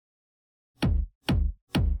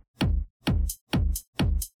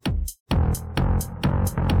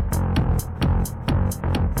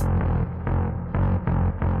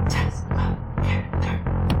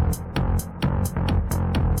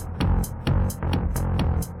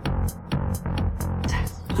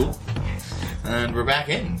And we're back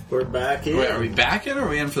in. We're back in. Wait, are we back in or are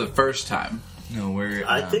we in for the first time? No, we're...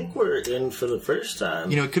 I think we're in for the first time.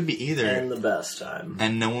 You know, it could be either. And the best time.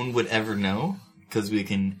 And no one would ever know, because we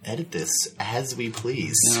can edit this as we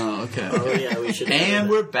please. Oh, okay. Oh, yeah, we should. And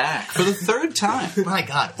we're back for the third time. My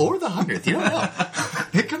God. Or the 100th. You don't know.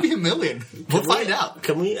 It could be a million. We'll find out.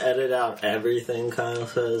 Can we edit out everything Kyle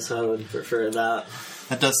says? I would prefer that.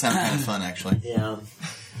 That does sound kind of fun, actually. Yeah.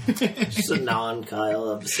 Just a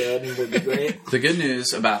non-Kyle episode would be great. The good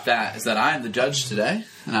news about that is that I am the judge today,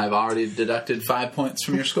 and I've already deducted 5 points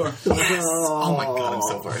from your score. Yes. Oh my God, I'm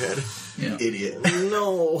so far ahead. Yeah. Idiot.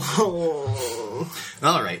 No.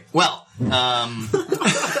 All right. Well,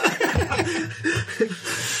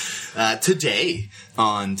 today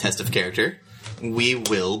on Test of Character, we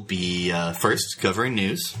will be first covering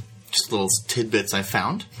news, just little tidbits I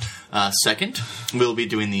found. Second, we'll be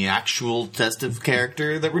doing the actual test of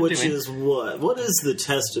character that we're doing. Which is what? What is the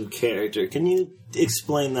test of character? Can you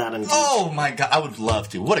explain that in detail? Oh my God, I would love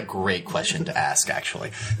to. What a great question to ask,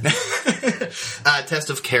 actually. Test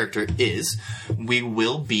of character is, we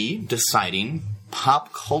will be deciding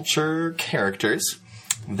pop culture characters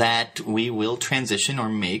that we will transition or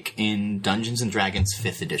make in Dungeons & Dragons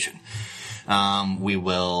 5th edition. We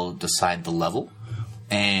will decide the level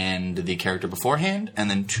and the character beforehand, and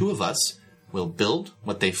then two of us will build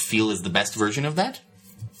what they feel is the best version of that,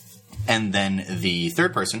 and then the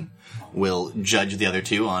third person will judge the other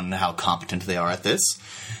two on how competent they are at this.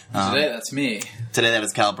 Today, that's me. Today, that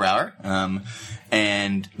was Cal Brower,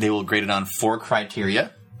 and they will grade it on 4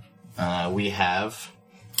 criteria. We have...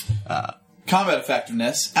 combat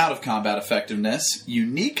effectiveness, out of combat effectiveness,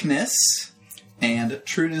 uniqueness, and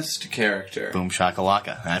trueness to character. Boom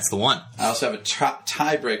shakalaka. That's the one. I also have a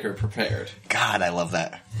tiebreaker prepared. God, I love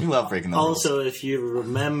that. We love breaking the rules. Also, if you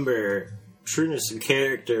remember, trueness of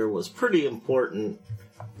character was pretty important.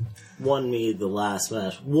 Won me the last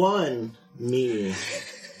match. Won me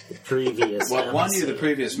the previous What won you the episode.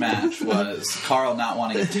 previous match was Carl not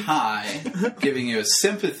wanting a tie, giving you a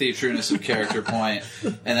sympathy trueness of character point,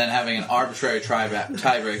 and then having an arbitrary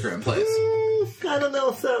tiebreaker in place. I don't know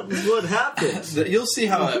if that was what happened. You'll see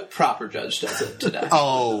how a proper judge does it today.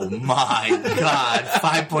 Oh my God.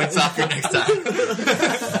 5 points off for next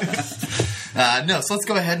time. No, so let's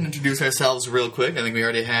go ahead and introduce ourselves real quick. I think we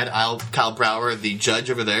already had Kyle Brower, the judge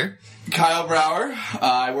over there. Kyle Brower.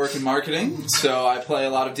 I work in marketing, so I play a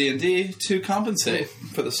lot of D&D to compensate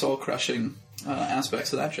for the soul-crushing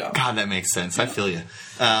aspects of that job. God, that makes sense. I feel you.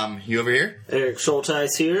 You over here? Eric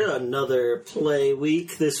Schulteis here. Another play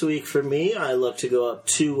week this week for me. I look to go up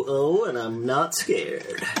 2-0, and I'm not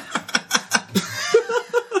scared.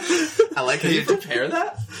 I like how Can you you prepare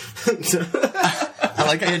that? I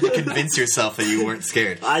like how you had to convince yourself that you weren't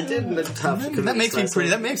scared. I didn't have to convince That makes me myself. pretty.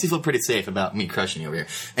 That makes you feel pretty safe about me crushing you over here.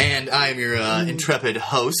 And I am your intrepid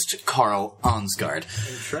host, Carl Onsgaard.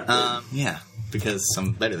 Intrepid? Yeah, because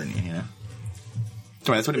I'm better than you. You know.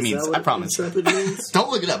 Come on, that's what it Is means. that what I promise. intrepid means? Don't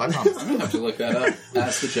look it up. I promise. I'm going to have to look that up.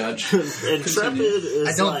 Ask the judge. Intrepid is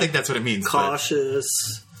I don't like think that's what it means.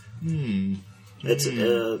 cautious. It's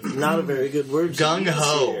not a very good word. to Gung use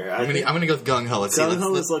ho. here. I'm gonna go with gung ho. Let's see. Gung ho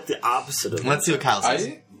Let's is like the opposite of see what Kyle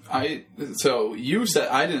says. So you said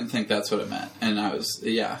I didn't think that's what it meant, and I was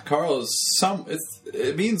Carl is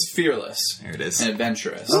it means fearless. There it is. And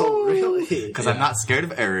adventurous. Oh, really? Because I'm not scared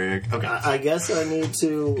of Eric. Okay. I guess I need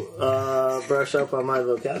to brush up on my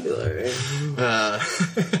vocabulary.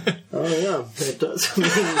 Oh, yeah. It does mean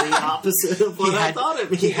the opposite of what I thought it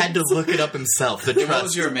meant. He had to look it up himself. The What trust.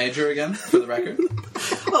 was your major again, for the record?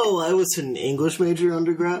 Oh, I was an English major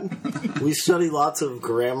undergrad. We study lots of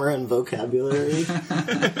grammar and vocabulary.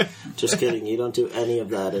 Just kidding. You don't do any of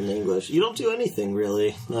that in English. You don't do anything,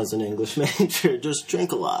 really, as an English major. Just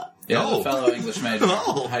drink a lot. Yeah, No. the fellow English major.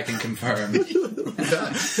 No. I can confirm.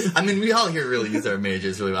 I mean, we all here really use our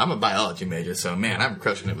majors really well. I'm a biology major, so man, I'm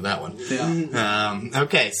crushing it with that one. Yeah.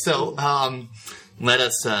 Okay, so let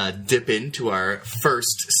us dip into our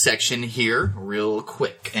first section here real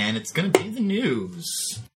quick, and it's going to be the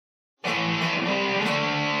news.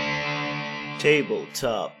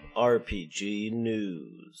 Tabletop RPG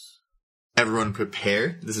News. Everyone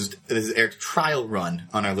prepare. This is Eric's trial run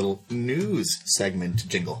on our little news segment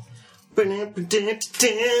jingle.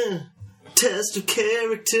 Test of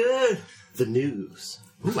character. The news.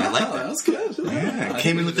 Ooh, I like Oh, that that. was good. Yeah,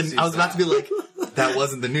 came in with the. I was about to be like, that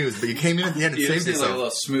wasn't the news, but you came in at the end and You saved just need like a yourself.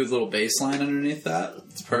 little smooth little bass line underneath that.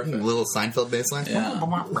 It's perfect. Little Seinfeld baseline. Yeah.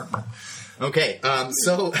 Okay,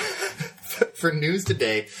 so for news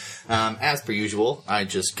today, as per usual, I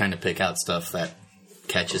just kind of pick out stuff that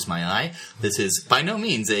catches my eye. This is by no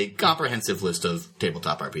means a comprehensive list of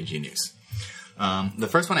tabletop RPG news. The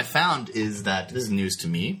first one I found is that this is news to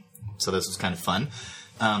me, so this was kind of fun.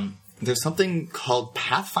 There's something called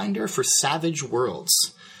Pathfinder for Savage Worlds.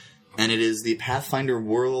 And it is the Pathfinder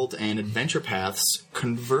world and adventure paths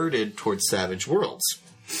converted towards Savage Worlds.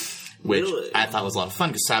 Which Really? I thought was a lot of fun,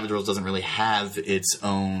 because Savage Worlds doesn't really have its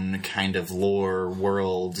own kind of lore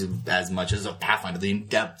world as much as a Pathfinder. The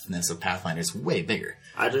in-depthness of Pathfinder is way bigger.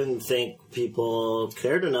 I didn't think people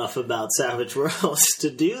cared enough about Savage Worlds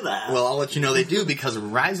to do that. Well, I'll let you know they do, because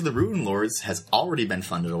Rise of the Ruin Lords has already been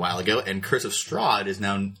funded a while ago, and Curse of Strahd is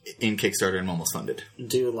now in Kickstarter and almost funded.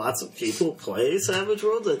 Do lots of people play Savage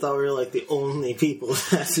Worlds? I thought we were like the only people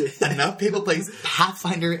that did. Enough people play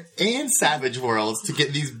Pathfinder and Savage Worlds to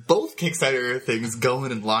get these both Kickstarter things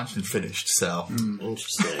going and launched and finished, so...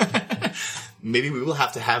 Interesting. Maybe we will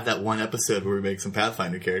have to have that one episode where we make some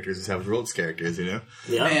Pathfinder characters and Savage Worlds characters, you know?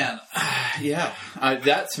 Yeah. Man, yeah.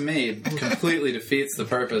 That, to me, completely defeats the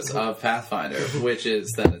purpose of Pathfinder, which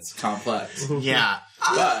is that it's complex. Yeah.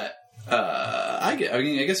 But, I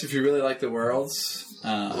guess if you really like the worlds,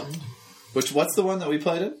 what's the one that we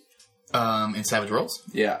played in? In Savage Worlds?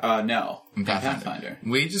 Yeah, no. In Pathfinder.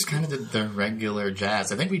 We just kind of did the regular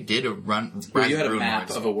jazz. I think we did a run... Well, you had a Ruin map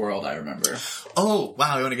Lords. of a world, I remember. Oh,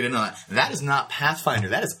 wow, I want to get into that. That is not Pathfinder.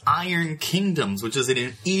 That is Iron Kingdoms, which is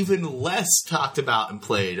an even less talked about and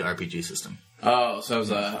played RPG system. Oh, so it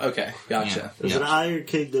was okay, gotcha. There's an Iron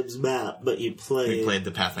Kingdoms map, but you played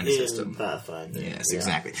the Pathfinder in system. Pathfinder. Yes, Yeah.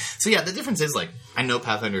 exactly. So yeah, the difference is, like, I know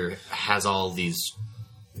Pathfinder has all these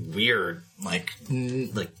weird, like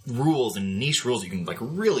rules and niche rules. You can, like,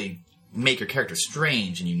 really make your character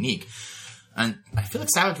strange and unique. And I feel like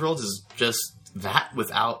Savage Worlds is just that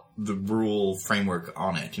without the rule framework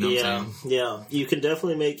on it. You know what I'm saying? Yeah. You can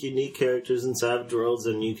definitely make unique characters in Savage Worlds,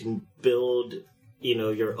 and you can build,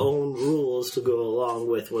 your own rules to go along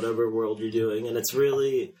with whatever world you're doing, and it's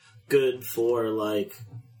really good for, like,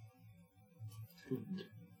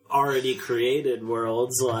 already created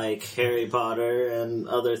worlds like Harry Potter and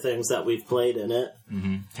other things that we've played in it.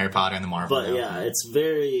 Mm-hmm. Harry Potter and the Marvel. But yeah, it's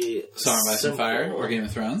very Song of Ice and Fire or Game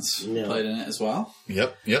of Thrones Yeah. played in it as well.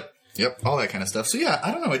 Yep, all that kind of stuff. So yeah,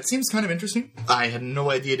 I don't know, it seems kind of interesting. I had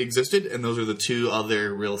no idea it existed, and those are the two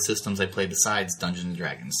other real systems I played besides Dungeons and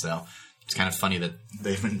Dragons, so it's kind of funny that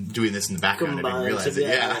they've been doing this in the background. I didn't realize it.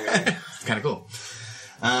 Yeah, it's kind of cool.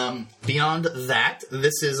 Beyond that,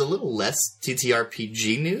 this is a little less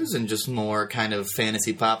TTRPG news and just more kind of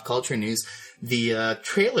fantasy pop culture news. The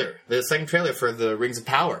second trailer for the Rings of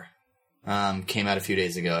Power, came out a few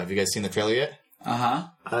days ago. Have you guys seen the trailer yet? Uh-huh.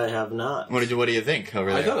 I have not. What do you think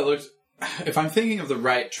over there? I thought it looked... If I'm thinking of the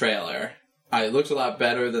right trailer, it looked a lot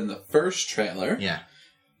better than the first trailer. Yeah.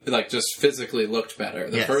 Like, just physically looked better.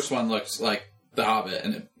 The first one looked like The Hobbit,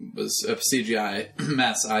 and it was a CGI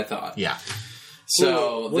mess, I thought. Yeah.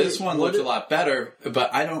 So, this one looked a lot better,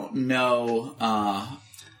 but I don't know...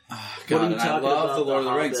 God, and I love The Lord of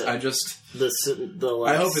the Rings. I just... The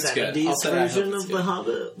like, I hope it's good. I'll 70s say I hope version it's of good. The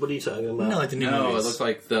Hobbit? What are you talking about? No, like the new No, movies. it looked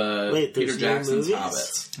like the Wait, Peter there's no Jackson's movies?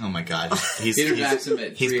 Hobbits. Oh my god. Peter Jackson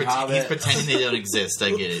made three he's Hobbits. pretending they don't exist.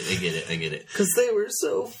 I get it. Because they were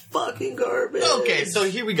so fucking garbage. Okay, so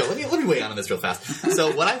here we go. Let me weigh on this real fast.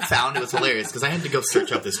 So what I found, it was hilarious, because I had to go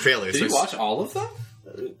search up this trailer. Did you watch all of them?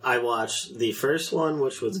 I watched the first one,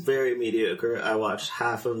 which was very mediocre. I watched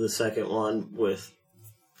half of the second one with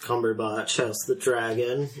Cumberbatch as the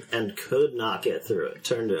dragon and could not get through it.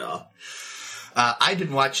 Turned it off. I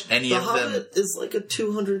didn't watch any The of them. Hobbit is like a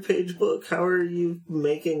 200-page book. How are you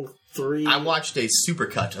making 3? I watched a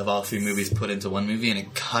supercut of all 3 movies put into one movie, and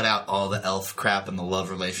it cut out all the elf crap and the love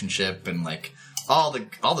relationship and like all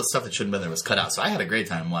the stuff that shouldn't have been there was cut out. So I had a great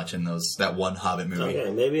time watching that one Hobbit movie. Okay,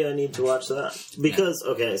 maybe I need to watch that. Because,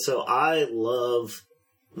 okay, so I love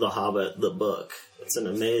The Hobbit, the book. It's an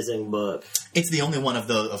amazing book. It's the only one of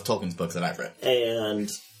Tolkien's books that I've read.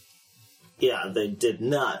 And, yeah, they did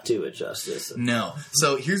not do it justice. No.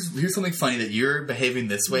 So here's something funny that you're behaving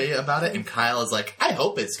this way about it, and Kyle is like, I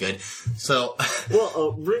hope it's good. So,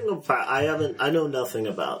 Well, Ring of Power, I know nothing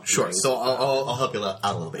about. sure. Rings So of Power. I'll help you out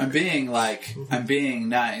a little bit. I'm being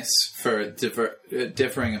nice for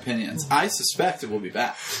differing opinions. I suspect it will be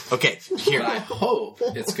bad, Okay, here. but I hope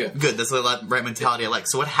it's good. Good. That's the right mentality I like.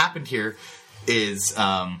 So what happened here is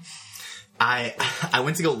I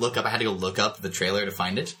went to go look up. I had to go look up the trailer to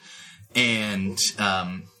find it, and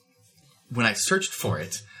when I searched for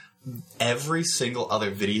it, every single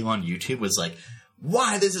other video on YouTube was like,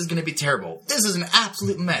 "Why this is going to be terrible? This is an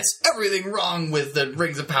absolute mess. Everything wrong with the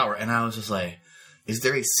Rings of Power." And I was just like, "Is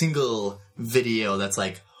there a single video that's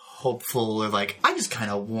like hopeful or like I just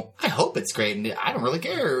kind of I hope it's great and I don't really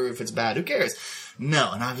care if it's bad. Who cares?"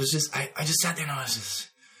 No. And I was just I just sat there and I was just.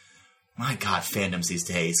 my God, fandoms these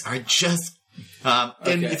days are just.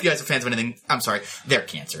 And if you guys are fans of anything, I'm sorry, they're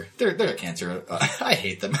cancer. They're a cancer. I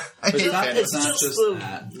hate them. I hate fandoms. It's not just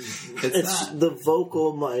that. It's the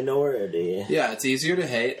vocal minority. Yeah, it's easier to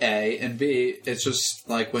hate, A, and B, it's just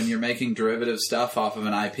like when you're making derivative stuff off of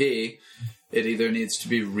an IP, it either needs to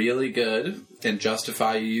be really good and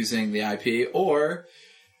justify you using the IP, or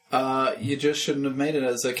you just shouldn't have made it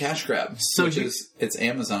as a cash grab. So it's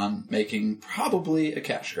Amazon making probably a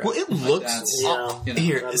cash grab. Well, it looks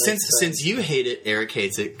here that since you hate it, Eric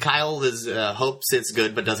hates it. Kyle is hopes it's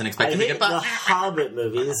good but doesn't expect I it to hate get the by. Hobbit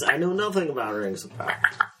movies. I know nothing about Rings of Power.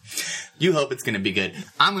 You hope it's going to be good.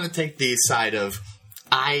 I'm going to take the side of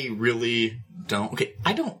I really don't. Okay,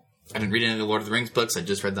 I didn't read any of the Lord of the Rings books. I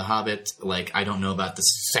just read The Hobbit. Like, I don't know about the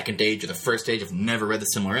second age or the first age. I've never read The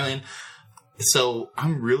Silmarillion. So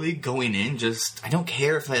I'm really going in I don't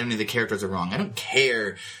care if any of the characters are wrong. I don't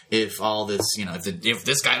care if all this, if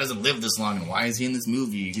this guy doesn't live this long and why is he in this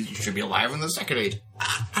movie? He should be alive in the second age.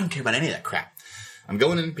 I don't care about any of that crap. I'm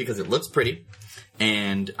going in because it looks pretty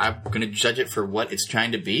and I'm going to judge it for what it's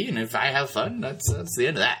trying to be. And if I have fun, that's the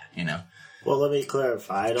end of that, Well, let me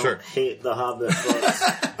clarify. I don't hate the Hobbit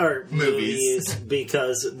books or movies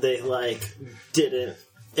because they didn't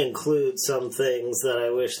include some things that I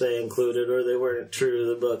wish they included, or they weren't true to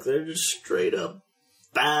the book. They're just straight up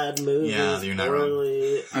bad movies. Yeah, you're not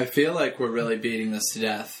wrong. I feel like we're really beating this to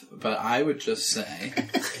death, but I would just say,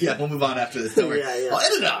 yeah, we'll move on after this. Don't worry. Yeah. I'll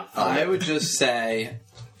edit it out. I would just say,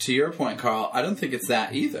 to your point, Carl, I don't think it's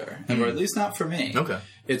that either, or at least not for me. Okay,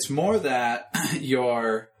 it's more that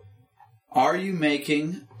are you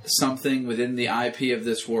making something within the IP of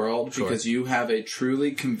this world because you have a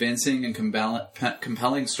truly convincing and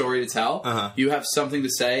compelling story to tell? You have something to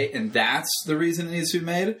say, and that's the reason it needs to be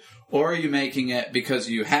made? Or are you making it because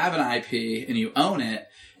you have an IP and you own it,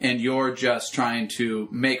 and you're just trying to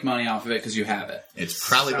make money off of it because you have it? It's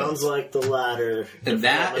probably sounds like the latter. And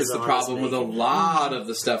that is the problem with a lot of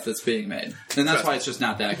the stuff that's being made. And that's why it's just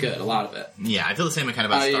not that good, a lot of it. Yeah, I feel the same way kind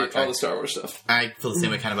of about Star Trek. All the Star Wars stuff. I feel the same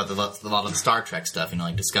way kind of about a lot of the Star Trek stuff,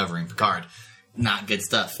 like Discovery and Picard. Not good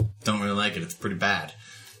stuff. Don't really like it. It's pretty bad.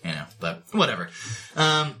 But whatever.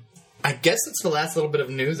 I guess that's the last little bit of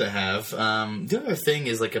news I have. The other thing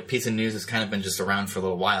is a piece of news that's kind of been just around for a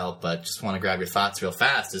little while, but just want to grab your thoughts real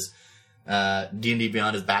fast, is D&D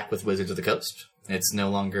Beyond is back with Wizards of the Coast. It's no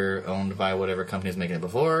longer owned by whatever company is making it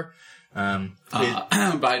before. By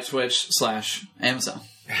Twitch/Amazon.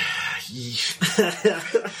 Jeff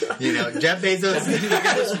Bezos. You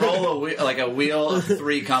can just roll a wheel of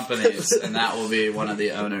 3 companies, and that will be one of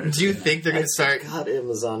the owners. Do you think they're going to start? God,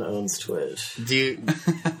 Amazon owns Twitch. Do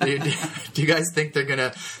you guys think they're going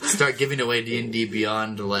to start giving away D&D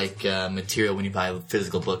Beyond material when you buy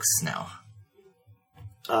physical books now?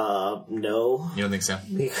 No. You don't think so?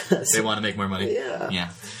 Because they want to make more money. Yeah.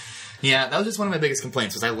 That was just one of my biggest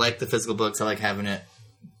complaints. Was I like the physical books. I like having it.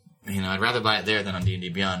 I'd rather buy it there than on D&D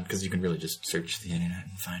Beyond because you can really just search the internet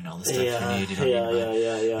and find all the stuff you need. You don't need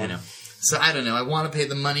to buy. So I don't know. I want to pay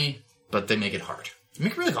the money, but they make it hard. They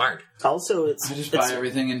make it really hard. Also, I just buy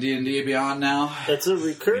everything in D&D Beyond now. It's a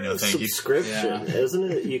recurring subscription,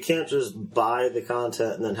 isn't it? You can't just buy the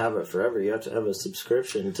content and then have it forever. You have to have a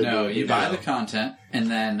subscription to. No, you buy the content, and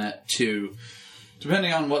then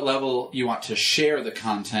depending on what level you want to share the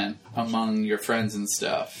content among your friends and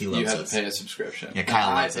stuff, you have to pay a subscription. Yeah,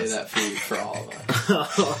 Kyle I pay that fee for all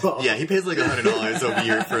of us. Yeah, he pays $100 over a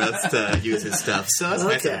year for us to use his stuff. So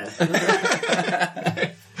that's nice.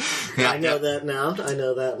 I know that now.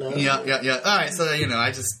 Yeah. All right, so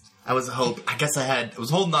I was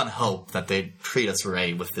holding on hope that they'd treat us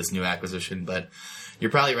right with this new acquisition, but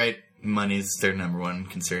you're probably right. Money's their number one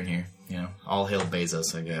concern here. All hail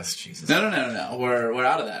Bezos, I guess. Jesus. No. We're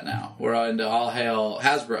out of that now. We're into all hail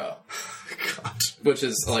Hasbro. God. Which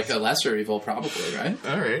is a lesser evil, probably, right?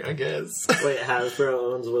 All right, I guess. Wait,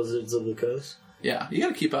 Hasbro owns Wizards of the Coast? Yeah, you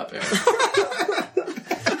gotta keep up, Eric. I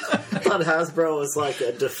thought Hasbro was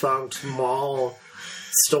a defunct mall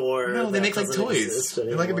store. No, they make toys.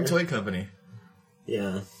 They're like a big toy company.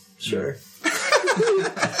 Yeah, sure.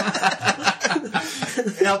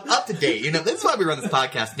 Now, up to date. This is why we run this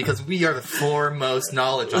podcast, because we are the foremost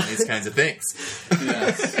knowledge on these kinds of things.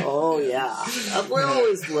 Yes. Oh, yeah. We're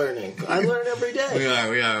always learning. I learn every day. We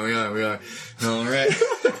are. All right.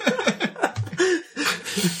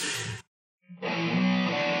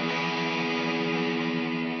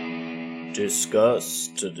 Discuss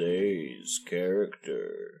today's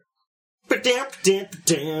character.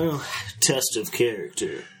 Test of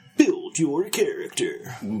character. Build your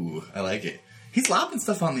character. Ooh, I like it. He's lopping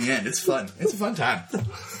stuff on the end. It's fun. It's a fun time.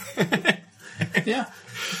 Yeah.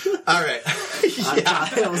 All right.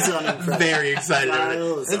 Kyle's unimpressed. Very excited.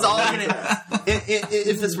 Kyle is It's all gonna.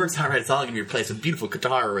 If this works out right, it's all gonna be replaced with beautiful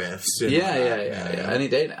guitar riffs. Yeah. Any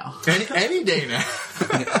day now. Any day now.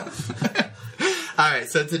 All right,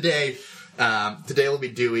 so today we'll be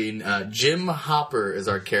doing Jim Hopper is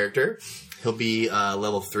our character. He'll be a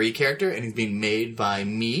level 3 character, and he's being made by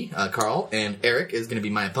me, Carl, and Eric is going to be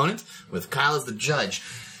my opponent, with Kyle as the judge.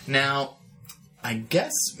 Now, I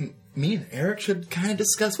guess me and Eric should kind of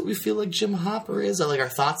discuss what we feel like Jim Hopper is, or like our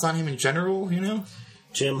thoughts on him in general, you know?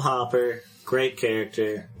 Jim Hopper, great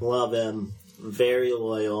character, love him, very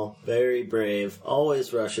loyal, very brave,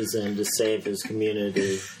 always rushes in to save his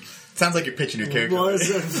community. Sounds like you're pitching your character.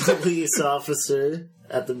 Was a police officer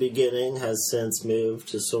at the beginning, has since moved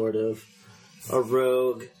to sort of a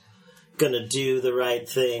rogue, gonna do the right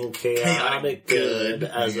thing, chaotic good,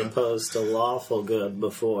 as opposed to lawful good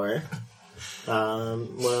before.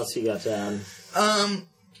 What else you got to add?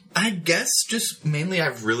 I guess just mainly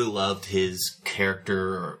I've really loved his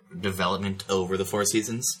character development over the 4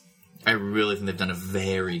 seasons. I really think they've done a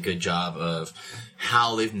very good job of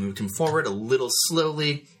how they've moved him forward a little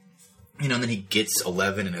slowly. You know, and then he gets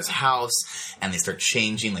 11 in his house, and they start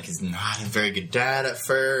changing. Like, he's not a very good dad at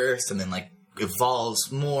first, and then, like,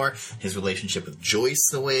 evolves more. His relationship with Joyce,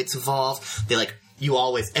 the way it's evolved. They, like,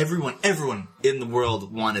 everyone in the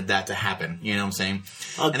world wanted that to happen. You know what I'm saying?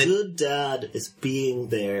 A good dad is being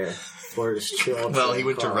there for his children. Well, he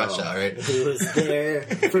went Carl. to Russia, right? He was there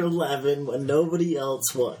for 11 when nobody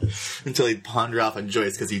else was. Until he pawned her off on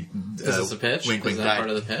Joyce because he... Is this a pitch? Wink, wink, is that died.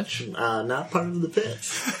 part of the pitch? Not part of the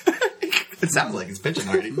pitch. It sounds like he's pitching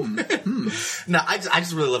already. No, I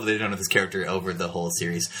just really love what they've done with his character over the whole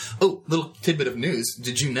series. Oh, little tidbit of news.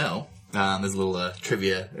 Did you know, there's a little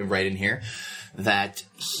trivia right in here, that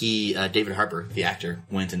David Harbour, the actor,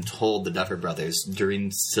 went and told the Duffer Brothers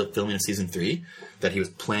during filming of season 3 that he was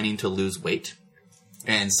planning to lose weight.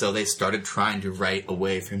 And so they started trying to write a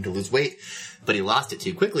way for him to lose weight, but he lost it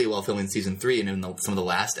too quickly while filming season 3. And in some of the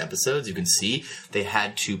last episodes, you can see they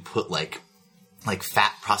had to put like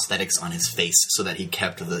fat prosthetics on his face so that he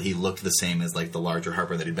looked the same as like the larger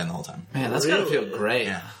Harper that he'd been the whole time. Man, that's gotta feel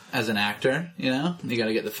great as an actor, you know? You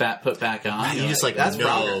gotta get the fat put back on. Man, you just like that's know.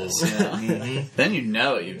 progress, you know? Mm-hmm. Then you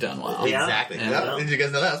know you've done well. Yeah. Exactly. Yeah. Did you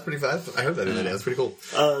guys know that? That's pretty fast. I heard that the other day. That's pretty cool.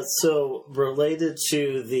 So, related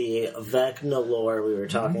to the Vecna lore we were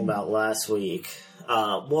talking about last week,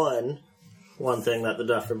 one thing that the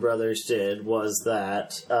Duffer Brothers did was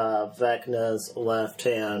that Vecna's left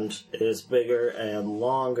hand is bigger and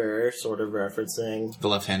longer, sort of referencing The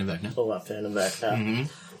left hand of Vecna. the left hand of Vecna.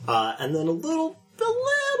 And then a little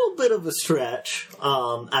bit of a stretch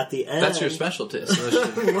at the end. That's your specialty. So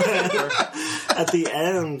At the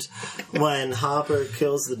end, when Hopper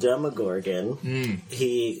kills the Demogorgon,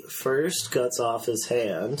 he first cuts off his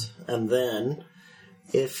hand, and then,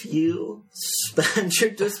 if you suspend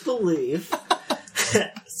your disbelief,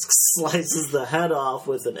 slices the head off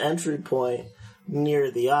with an entry point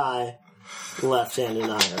near the eye. Left hand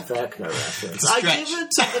and eye of Vecna reference. I give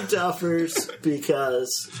it to the Duffers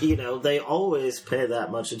because, you know, they always pay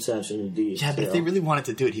that much attention to detail. Yeah, but if they really wanted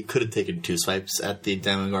to do it, he could have taken 2 swipes at the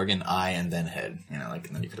Demogorgon eye and then head. You know, like,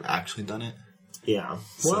 and then you could have actually done it. Yeah.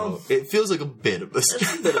 So Well, it feels like a bit of a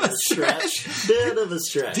stretch. a bit of a stretch. Bit of a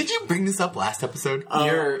stretch. Did you bring this up last episode?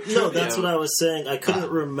 No, that's what I was saying. I couldn't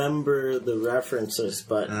remember the references,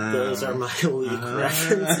 but those are my weak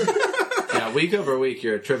references. yeah, week over week,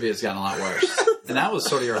 your trivia's gotten a lot worse. And that was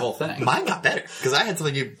sort of your whole thing. Mine got better because I had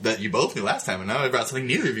something that you both knew last time, and now I brought something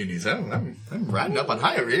neither of you knew. So I'm riding up on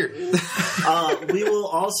high over here.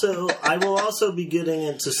 I will also be getting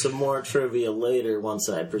into some more trivia later once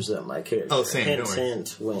I present my character. Oh, same. Hint, Don't worry.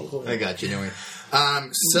 hint, wink, wink. I got you. Don't worry.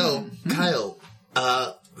 So Kyle,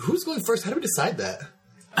 who's going first? How do we decide that?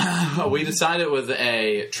 We decided with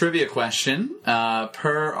a trivia question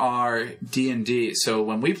per our D&D. So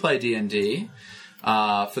when we play D&D,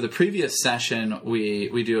 for the previous session,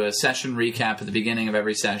 we do a session recap at the beginning of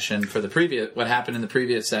every session for what happened in the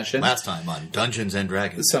previous session. Last time on Dungeons and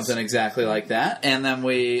Dragons. Something exactly like that. And then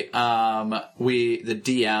the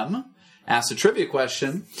DM asks a trivia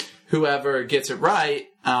question. Whoever gets it right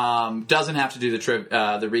doesn't have to do the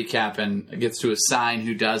recap and gets to assign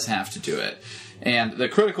who does have to do it. And the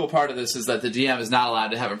critical part of this is that the DM is not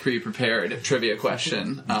allowed to have a pre-prepared trivia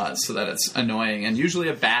question, so that it's annoying and usually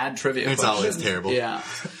a bad trivia question. It's always terrible. Yeah.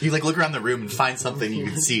 You look around the room and find something you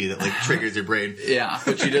can see that triggers your brain. Yeah,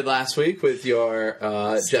 which you did last week with your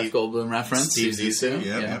Jeff Goldblum reference. Steve Zissou.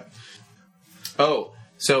 Yeah. Oh,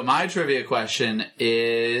 so my trivia question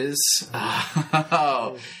is,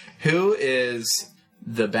 who is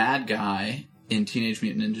the bad guy in Teenage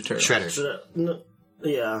Mutant Ninja Turtles? Shredder.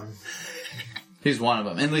 Yeah. He's one of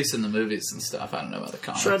them, at least in the movies and stuff. I don't know about the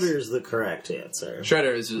comics. Shredder is the correct answer.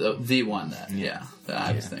 Shredder is the one that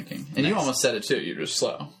I was thinking. And you almost said it too. You're just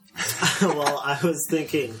slow. Well, I was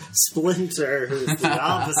thinking Splinter, who's the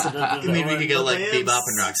opposite of the I mean, we villain, could go but like they have Bebop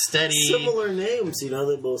and Rocksteady. Similar names,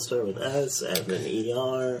 they both start with S and then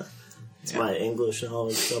ER. It's my English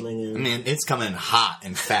knowledge coming in. I mean, it's coming hot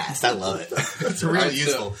and fast. I love it. It's really Right,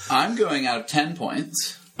 useful. So I'm going out of 10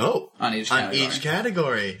 points. On each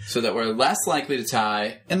category. So that we're less likely to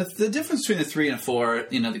tie. And the difference between a 3 and a 4,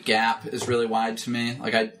 the gap is really wide to me.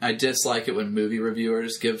 Like, I dislike it when movie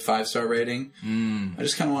reviewers give 5-star rating. I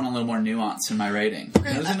just kind of want a little more nuance in my rating.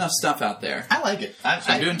 There's enough stuff out there. I like it.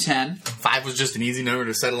 I'm doing 10. 5 was just an easy number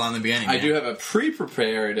to settle on in the beginning. I do have a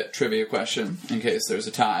pre-prepared trivia question in case there's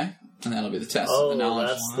a tie. And that'll be the test of the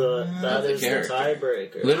knowledge. That is the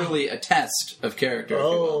tiebreaker. Literally a test of character.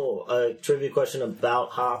 Oh, a trivia question about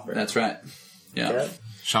Hopper. That's right. Yeah. Okay.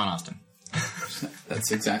 Sean Astin.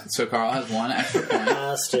 That's exactly. So Carl has one extra point.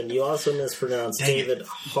 Astin. You also mispronounced David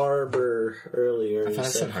Harbour earlier. You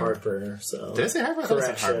said Harper. So did I say Harper?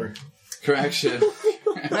 Correction. Correction.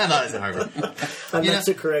 I thought I said Harper. I meant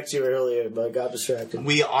to correct you earlier, but I got distracted.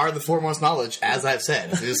 We are the foremost knowledge, as I've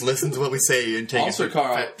said. So just listen to what we say and take also, it.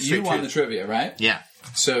 Carl, you won the trivia, right? Yeah.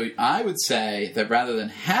 So I would say that rather than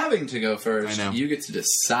having to go first, you get to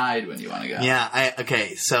decide when you want to go. Yeah.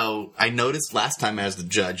 Okay. So I noticed last time as the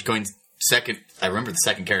judge going second. I remember the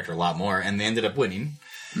second character a lot more, and they ended up winning.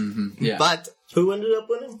 Mm-hmm. Yeah. But who ended up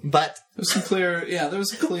winning? But there's some clear. Yeah, there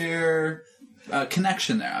was a clear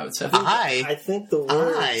connection there. I would say. I think the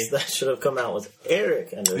words that should have come out was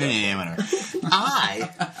Eric ended up. Yeah, whatever. I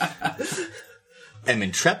am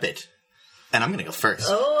intrepid, and I'm going to go first.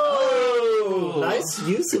 Oh, nice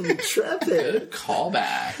use of intrepid. Good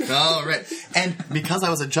callback. All right. And because I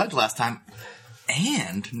was a judge last time,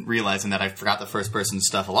 and realizing that I forgot the first person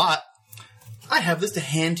stuff a lot, I have this to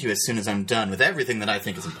hand to you as soon as I'm done with everything that I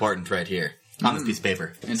think is important right here on this piece of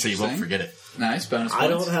paper, so you won't forget it. Nice bonus points. I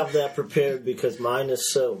don't have that prepared because mine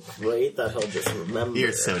is so great that he'll just remember.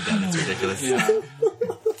 You're so dumb, it's ridiculous. Yeah.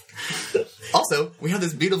 Also, we have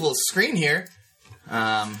this beautiful screen here.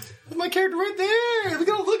 With my character right there. We're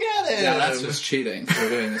gonna look at it. Yeah, that's just cheating. We're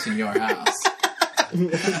doing this in your house. We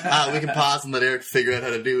can pause and let Eric figure out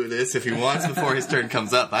how to do this if he wants before his turn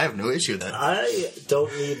comes up. I have no issue with that. I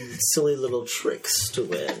don't need silly little tricks to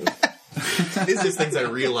win. These are just things I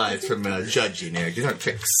realized from judging, Eric. These aren't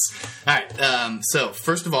tricks. Alright, so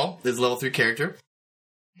first of all, this level 3 character.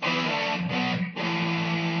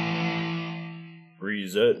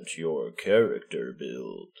 Present your character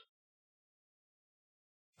build.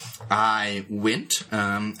 I went.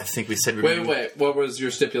 I think we said we were Wait. What was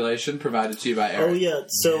your stipulation provided to you by Eric? Oh, yeah.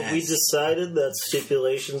 So we decided that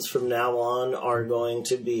stipulations from now on are going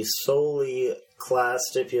to be solely class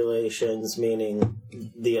stipulations, meaning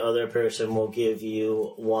the other person will give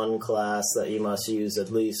you one class that you must use at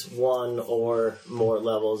least one or more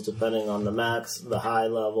levels, depending on the max, the high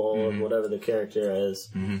level, of whatever the character is.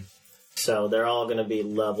 Mm-hmm. So they're all going to be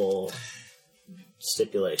level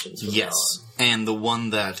stipulations. Yes, and the one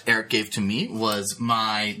that Eric gave to me was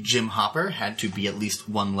my Jim Hopper had to be at least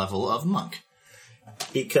one level of monk.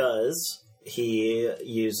 Because he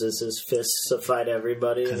uses his fists to fight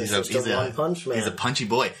everybody, and he's just a one-punch man. He's a punchy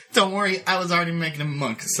boy. Don't worry, I was already making him a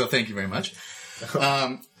monk, so thank you very much.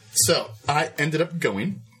 So, I ended up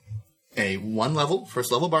going a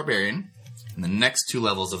first level barbarian, and the next 2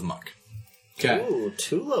 levels of monk. Okay. Ooh,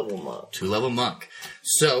 2-level monk. 2-level monk.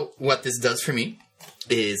 So, what this does for me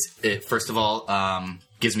is, it first of all,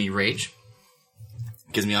 gives me rage.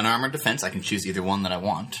 Gives me unarmored defense. I can choose either one that I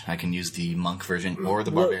want. I can use the monk version or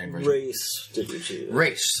the barbarian version. What race did you choose?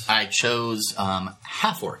 Race. I chose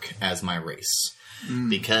half-orc as my race.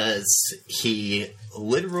 Because he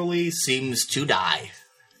literally seems to die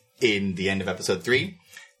in the end of episode 3,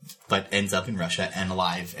 but ends up in Russia and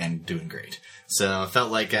alive and doing great. So I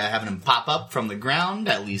felt like having him pop up from the ground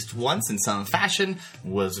at least once in some fashion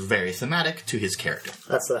was very thematic to his character.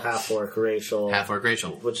 That's the half-orc racial. Half-orc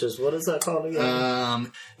racial. Which is, what is that called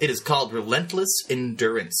again? It is called Relentless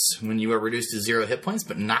Endurance. When you are reduced to 0 hit points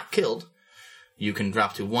but not killed, you can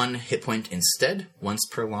drop to 1 hit point instead once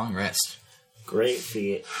per long rest. Great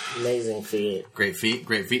feat. Amazing feat. Great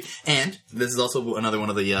feat. And this is also another one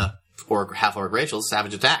of the half-orc racials,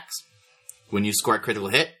 Savage Attacks. When you score a critical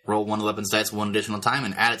hit, roll 1 of the weapon's dice 1 additional time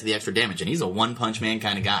and add it to the extra damage. And he's a one-punch man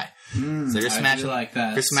kind of guy. So you're smashing, like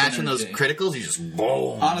that. You're smashing those criticals, you just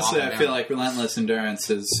boom. Honestly, I feel like Relentless Endurance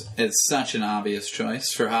is such an obvious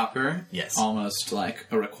choice for Hopper. Yes. Almost like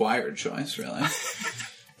a required choice, really.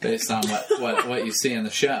 based on what you see in the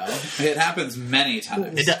show. It happens many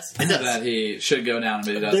times. It does. It does. That he should go down,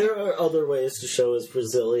 but he doesn't. There are other ways to show his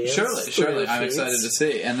resilience. Surely. I'm excited to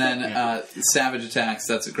see. And then Savage Attacks,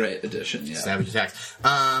 that's a great addition. Yeah. Savage Attacks.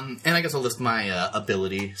 And I guess I'll list my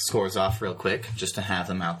ability scores off real quick, just to have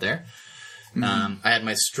them out there. I had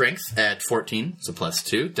my Strength at 14, so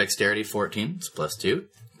 +2. Dexterity 14, so +2.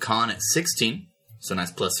 Con at 16, so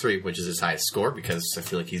nice +3, which is his highest score because I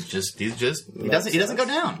feel like he doesn't go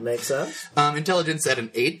down. Makes sense. Intelligence at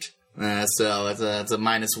an 8, so it's a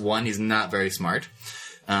 -1. He's not very smart.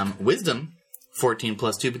 Wisdom 14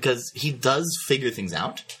 +2 because he does figure things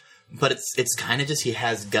out. But it's kind of just he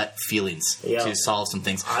has gut feelings to solve some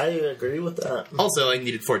things. I agree with that. Also, I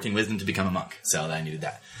needed 14 wisdom to become a monk, so I needed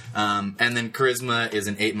that. And then charisma is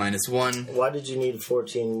an 8 -1. Why did you need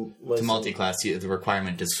 14 wisdom? To multiclass, the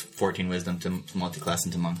requirement is 14 wisdom to multiclass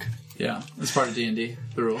into monk. Yeah, it's part of D&D,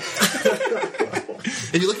 the rule.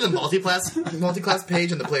 If you look at the multiclass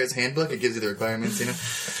page in the player's handbook, it gives you the requirements, you know.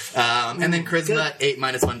 And then charisma 8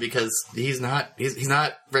 -1 because he's not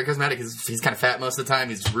very charismatic. He's kind of fat most of the time.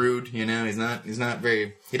 He's rude, you know. He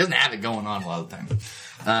doesn't have it going on a lot of the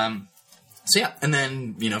time. So yeah, and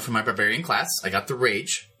then for my barbarian class, I got the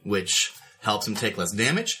rage, which helps him take less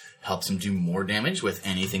damage, helps him do more damage with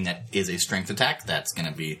anything that is a strength attack. That's going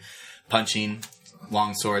to be punching,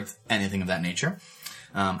 long swords, anything of that nature.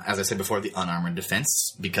 As I said before, the unarmored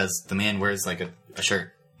defense, because the man wears like a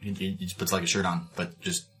shirt. He just puts like a shirt on, but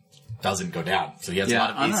just doesn't go down. So he has a lot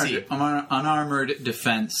of AC. Unarmored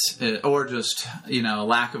defense, or just,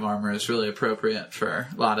 lack of armor is really appropriate for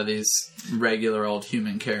a lot of these regular old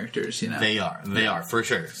human characters, They are, for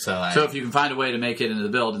sure. So if you can find a way to make it into the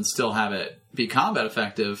build and still have it be combat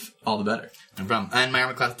effective, all the better. No problem. And my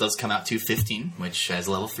armor class does come out to 15, which as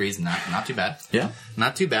level 3 is not too bad. Yeah.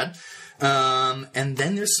 Not too bad. And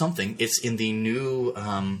then there's something. It's in the new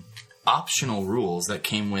optional rules that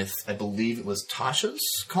came with, I believe it was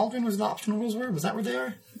Tasha's Cauldron was the optional rules were? Was that where they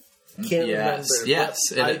are? Can't remember.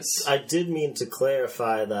 Yes, it is. I did mean to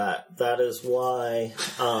clarify that. That is why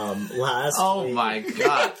last Oh week... my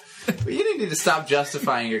god. You didn't need to stop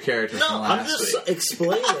justifying your character from last I'm just week.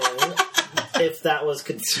 explaining if that was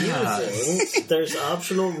confusing. There's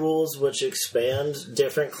optional rules which expand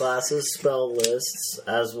different classes' spell lists,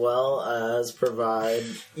 as well as provide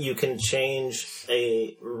you can change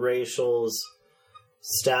a racial's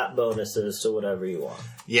stat bonuses to whatever you want.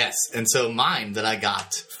 Yes, and so mine that I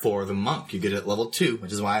got for the monk, you get it at level 2,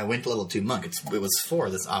 which is why I went to level 2 monk. It was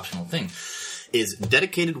for this optional thing, is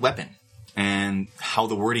dedicated weapon. And how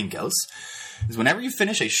the wording goes is whenever you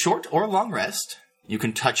finish a short or long rest, you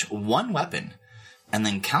can touch one weapon and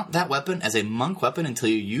then count that weapon as a monk weapon until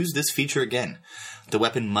you use this feature again. The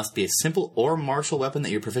weapon must be a simple or martial weapon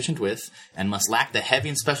that you're proficient with and must lack the heavy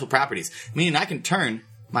and special properties, meaning I can turn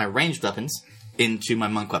my ranged weapons into my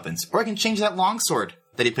monk weapons. Or I can change that longsword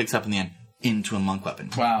that he picks up in the end into a monk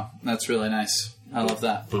weapon. Wow, that's really nice. I love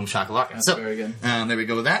that. Boom shakalaka. That's very good. There we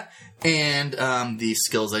go with that. And the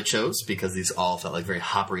skills I chose, because these all felt like very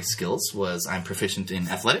hoppery skills, was I'm proficient in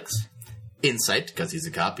athletics, insight, because he's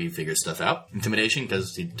a cop, he figures stuff out, intimidation,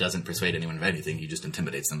 because he doesn't persuade anyone of anything, he just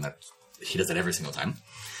intimidates them. He does it every single time.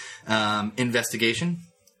 Investigation,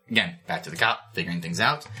 again, back to the cop, figuring things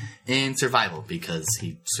out. And survival, because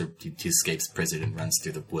he escapes prison and runs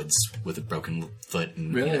through the woods with a broken foot.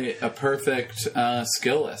 And, really, a perfect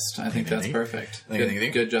skill list. I think that's perfect.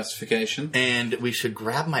 Good justification. And we should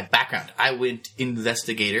grab my background. I went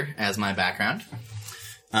investigator as my background.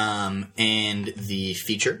 And the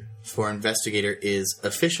feature for investigator is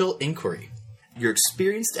official inquiry. You're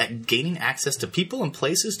experienced at gaining access to people and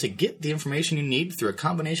places to get the information you need through a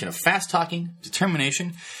combination of fast talking,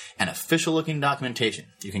 determination, and official-looking documentation.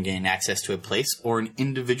 You can gain access to a place or an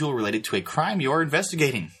individual related to a crime you're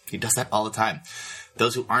investigating. He does that all the time.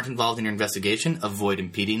 Those who aren't involved in your investigation avoid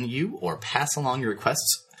impeding you or pass along your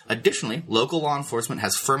requests. Additionally, local law enforcement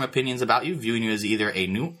has firm opinions about you, viewing you as either a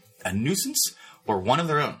nuisance or one of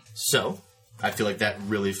their own. So, I feel like that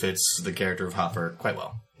really fits the character of Hopper quite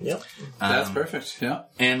well. Yep. That's perfect, yeah.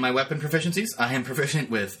 And my weapon proficiencies, I am proficient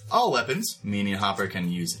with all weapons, meaning Hopper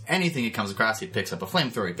can use anything he comes across. He picks up a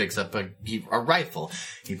flamethrower, he picks up a rifle,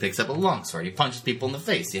 he picks up a longsword, he punches people in the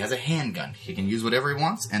face, he has a handgun. He can use whatever he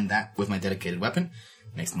wants, and that, with my dedicated weapon,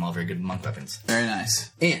 makes them all very good monk weapons. Very nice.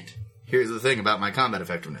 And here's the thing about my combat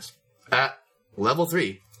effectiveness. At level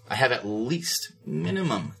 3, I have at least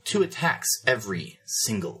minimum 2 attacks every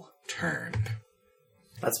single turn.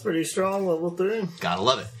 That's pretty strong, level 3. Gotta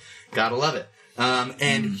love it. Gotta love it.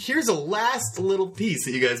 And here's a last little piece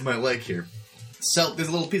that you guys might like here. So, there's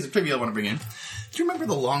a little piece of trivia I want to bring in. Do you remember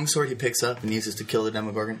the longsword he picks up and uses to kill the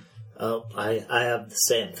Demogorgon? Oh, I have the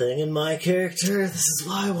same thing in my character. This is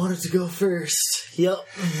why I wanted to go first. Yep,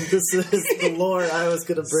 this is the lore I was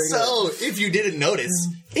going to bring up. So, if you didn't notice,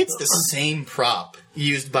 it's the same prop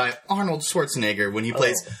used by Arnold Schwarzenegger when he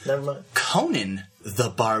plays Never mind. Conan the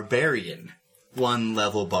Barbarian. One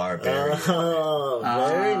level barbarian. Oh,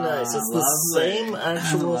 very nice. It's the same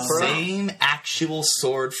actual prop. Same actual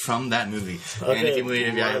sword from that movie. Okay, and if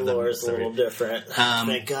you my lore is a little different.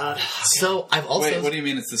 Thank God. So I've also Wait, what do you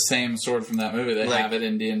mean it's the same sword from that movie? They Like- have it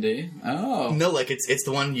in D&D? Oh. no, like it's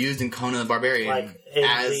the one used in Conan the Barbarian Like, in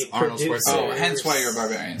as the Arnold producer- Oh, Schwarzenegger. hence why you're a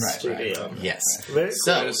barbarian. Right, Studio. right. Yes. Very I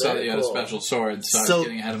So just saw that you had a cool. special sword, so I so was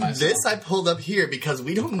getting ahead of myself. this I pulled up here because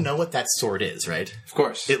we don't know what that sword is, right? of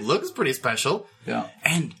course. It looks pretty special, yeah.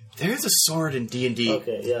 and there's a sword in D&D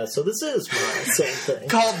Okay, yeah, so this is my same thing.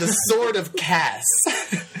 called the Sword of Cass.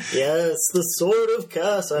 Yes, the Sword of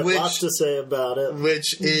Cass. I have Which- lots to say about it.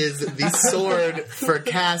 Which is the sword for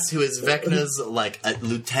Cass, who is Vecna's like a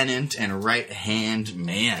lieutenant and right hand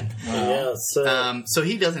man. Yeah, so So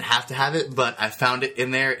he doesn't have to have it, but I found it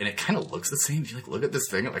in there, and it kind of looks the same. If you like look at this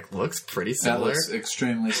thing, it like looks pretty That similar. looks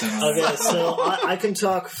extremely similar. okay, so I can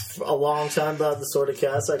talk a long time about the Sword of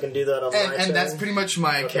Cass. I can do that on my turn. and that's pretty much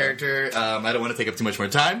my character. I don't want to take up too much more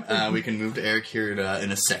time. We can move to Eric here in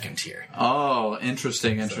a second here. Oh,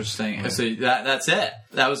 interesting. So that's it.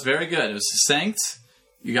 That was very good. It was succinct.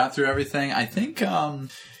 You got through everything. I think,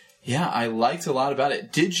 I liked a lot about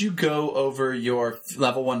it. Did you go over your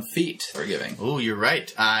level 1 feat for giving? Oh, you're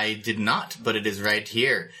right. I did not, but it is right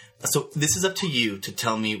here. So this is up to you to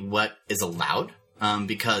tell me what is allowed,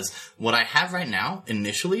 because what I have right now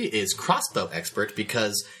initially is crossbow expert,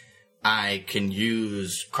 because I can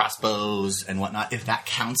use crossbows and whatnot if that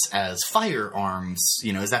counts as firearms.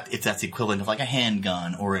 You know, if that's the equivalent of like a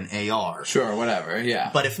handgun or an AR. Sure, whatever, yeah.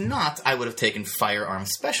 But if not, I would have taken Firearm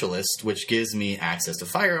Specialist, which gives me access to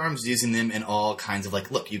firearms, using them in all kinds of, like,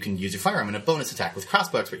 look, you can use your firearm in a bonus attack with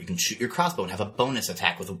Crossbow Expert. You can shoot your crossbow and have a bonus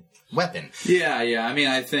attack with a weapon. Yeah. I mean,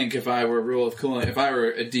 I think if I were if I were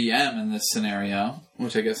a DM in this scenario,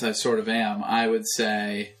 which I guess I sort of am, I would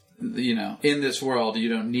say, you know, in this world, you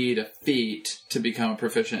don't need a feat to become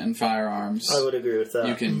proficient in firearms. I would agree with that.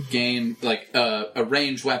 You can gain, like, a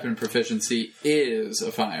ranged weapon proficiency is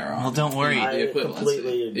a firearm. Well, don't worry. I The equivalency.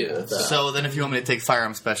 completely agree with that. So then if you want me to take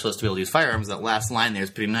Firearm Specialist to be able to use firearms, that last line there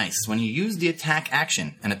is pretty nice. When you use the attack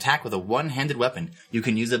action, an attack with a one-handed weapon, you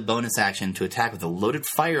can use a bonus action to attack with a loaded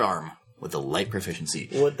firearm with a light proficiency.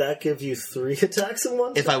 Would that give you 3 attacks in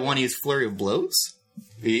one? If I want to use Flurry of Blows,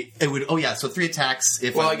 it would. Oh yeah, so 3 attacks.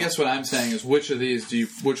 Well, I guess what I'm saying is, which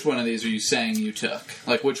one of these are you saying you took?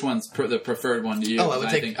 Like, which one's the preferred one to you? Oh, I would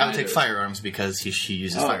And take think I would take firearms because she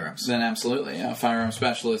uses firearms. Then absolutely, yeah. Firearm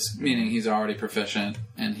specialist, meaning he's already proficient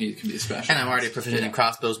and he can be special. And I'm already proficient in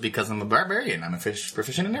crossbows because I'm a barbarian. I'm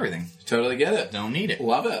proficient in everything. Totally get it. Don't need it.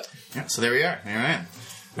 Love it. Yeah, so there we are. There I am.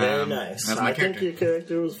 Very nice. That's my I think character. your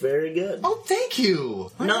character was very good. Oh, thank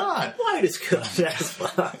you. My Not God. quite as good as mine.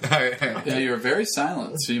 All right. Yeah, you're very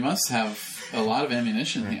silent, so you must have a lot of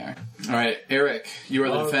ammunition here. All right, Eric, you are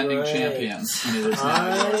the All defending right. champion, and it is now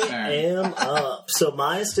your I turn. am up. So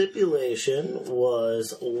my stipulation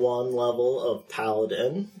was 1 level of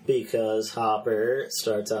paladin because Hopper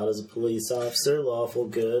starts out as a police officer, lawful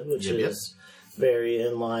good, which Yep. is very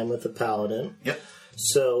in line with the paladin. Yep.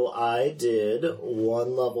 So I did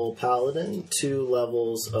 1 level paladin, 2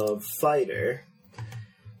 levels of fighter,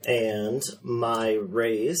 and my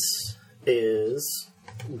race is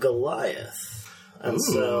Goliath. And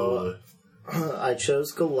so I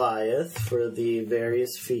chose Goliath for the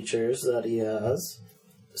various features that he has.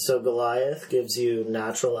 So Goliath gives you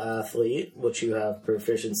natural athlete, which you have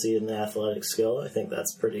proficiency in the athletic skill. I think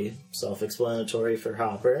that's pretty self-explanatory for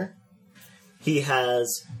Hopper. He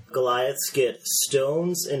has Goliaths get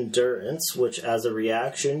Stone's Endurance, which as a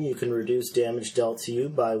reaction you can reduce damage dealt to you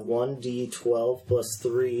by 1d12 plus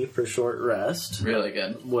 3 per short rest, Really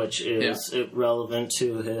good. which is relevant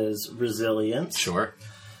to his resilience. Sure.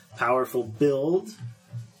 Powerful build.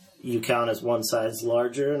 You count as 1 size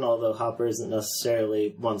larger, and although Hopper isn't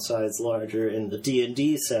necessarily 1 size larger in the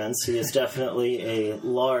D&D sense, he is definitely a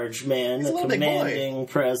large man, a little big boy. commanding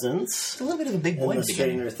presence A little bit of a big in boy the at the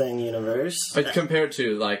beginning. Stranger Thing universe. But compared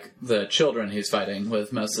to, like, the children he's fighting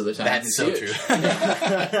with most of the time, That's he's so huge. true.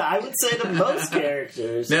 I would say to most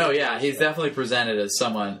characters. No, yeah, he's definitely presented as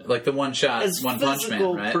someone, like the one shot, His one punch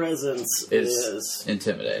physical man, right? presence Is is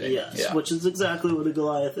intimidating. yes, Yeah. which is exactly what a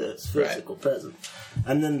Goliath is, physical presence.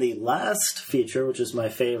 And then the last feature, which is my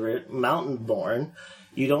favorite, Mountain Born,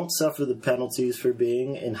 You don't suffer the penalties for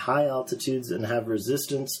being in high altitudes and have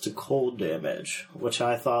resistance to cold damage, which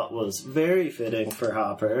I thought was very fitting for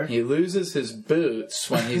Hopper. He loses his boots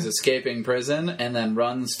when he's escaping prison, and then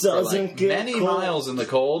runs for many miles in the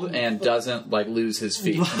cold, and doesn't lose his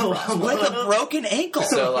feet. Like a broken ankle.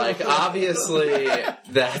 So obviously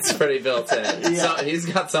that's pretty built in. Yeah. So he's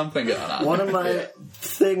got something going on. One of my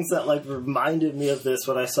things that reminded me of this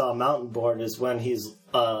when I saw Mountain Born is when he's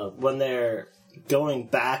when they're going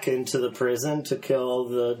back into the prison to kill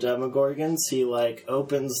the Demogorgons, he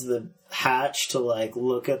opens the hatch to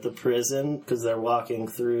look at the prison because they're walking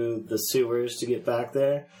through the sewers to get back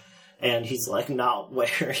there, and he's not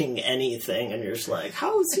wearing anything, and you're just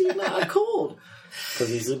how is he not cold? Because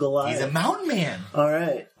he's a Goliath. He's a mountain man. All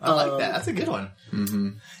right. I like that. That's a good one. Mm-hmm.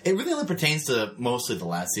 It really only pertains to mostly the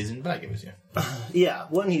last season, but I give it to you. Yeah,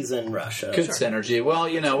 when he's in Russia. Good synergy.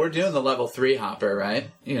 Well, we're doing the level 3 Hopper, right?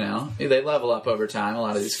 They level up over time, a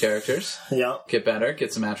lot of these characters. Yeah. Get better,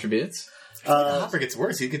 get some attributes. Hopper gets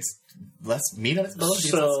worse. He gets less meat on his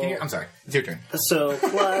bones. I'm sorry. It's your turn. So,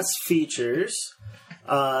 class features.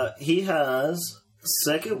 He has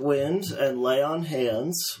Second Wind and Lay on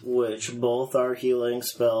Hands, which both are healing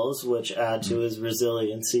spells, which add to his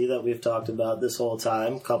resiliency that we've talked about this whole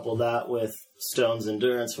time. Couple that with Stone's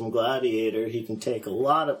Endurance from Gladiator, he can take a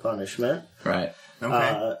lot of punishment. Right.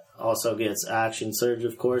 Okay. Also gets Action Surge,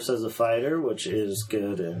 of course, as a fighter, which is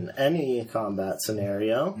good in any combat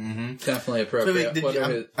scenario. Mm-hmm. Definitely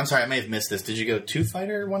appropriate. I'm sorry, I may have missed this. Did you go 2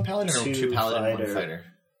 fighter, 1 paladin, or 2 paladin, 1 fighter?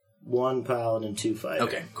 1 paladin, 2 fighter.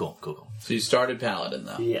 Okay, cool. So you started paladin,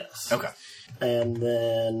 though. Yes. Okay. And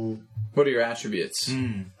then... What are your attributes?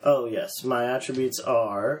 Oh, yes. My attributes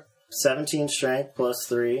are 17 strength plus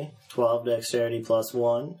 3, 12 dexterity plus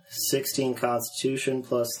 1, 16 constitution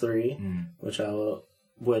plus 3,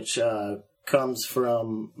 which comes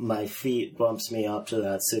from my feet, bumps me up to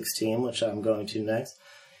that 16, which I'm going to next.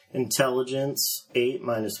 Intelligence, 8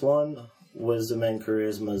 minus 1. Wisdom and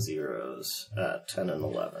Charisma 0s at 10 and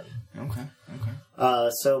 11. Okay.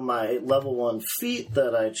 So my level 1 feat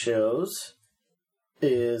that I chose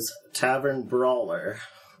is Tavern Brawler,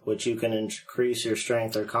 which you can increase your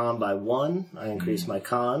strength or con by 1. I increase my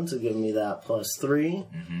con to give me that plus 3.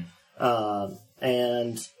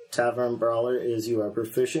 And Tavern Brawler is you are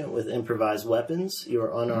proficient with improvised weapons.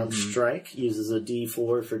 Your unarmed strike uses a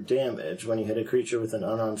d4 for damage. When you hit a creature with an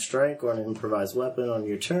unarmed strike or an improvised weapon on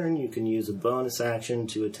your turn, you can use a bonus action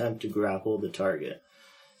to attempt to grapple the target.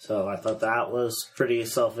 So I thought that was pretty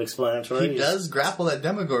self-explanatory. He does grapple that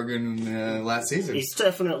Demogorgon last season. He's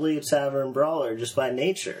definitely a Tavern Brawler just by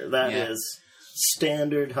nature. That is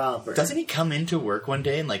standard Hopper. Doesn't he come into work one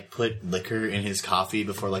day and put liquor in his coffee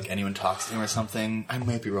before anyone talks to him or something? I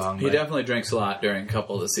might be wrong. He definitely drinks a lot during a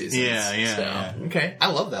couple of the seasons. Yeah. Okay, I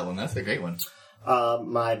love that one. That's a great one.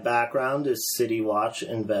 My background is City Watch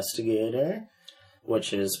Investigator,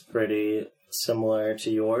 which is pretty similar to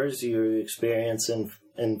yours. Your experience in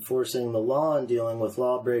enforcing the law and dealing with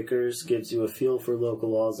lawbreakers gives you a feel for local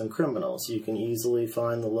laws and criminals. You can easily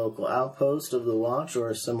find the local outpost of the Watch or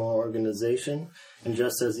a similar organization, and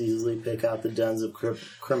just as easily pick out the dens of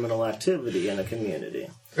criminal activity in a community.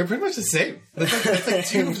 They're pretty much the same. It's like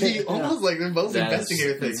 2 of the, almost like they're both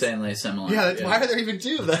investigator things. Insanely similar. Yeah, why are there even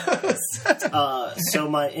 2 of those? So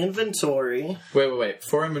my inventory... Wait.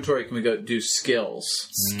 Before inventory, can we go do skills?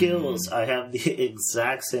 Skills. I have the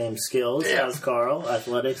exact same skills as Carl.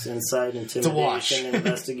 Athletics, Insight, Intimidation,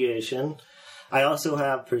 Investigation. I also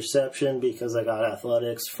have Perception because I got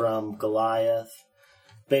Athletics from Goliath.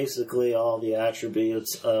 Basically all the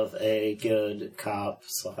attributes of a good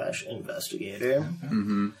cop/investigator.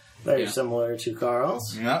 Very similar to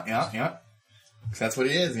Carl's. Yeah. That's what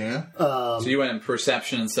he is, So you went in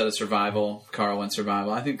perception instead of survival. Carl went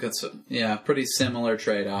survival. I think that's pretty similar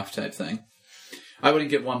trade-off type thing. I wouldn't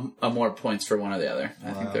give one more points for one or the other.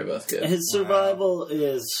 I think they're both good. His survival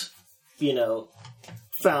is,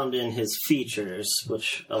 found in his features,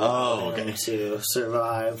 which allow him to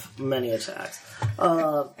survive many attacks.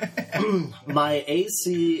 My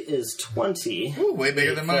AC is 20. Ooh, way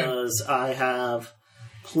bigger than mine. Because I have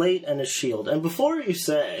plate and a shield. And before you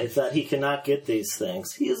say that he cannot get these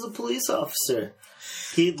things, he is a police officer.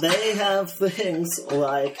 They have things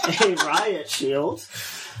like a riot shield.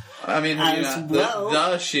 I mean,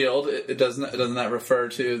 the shield. Doesn't that refer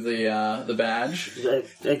to the badge?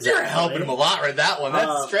 Exactly. You're helping him a lot with that one.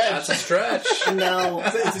 That's a stretch. That's a stretch. Now,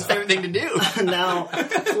 it's his favorite thing to do. Now,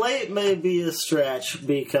 plate may be a stretch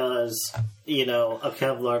because a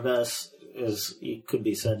Kevlar vest could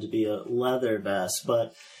be said to be a leather vest,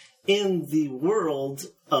 but in the world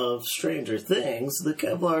of Stranger Things, the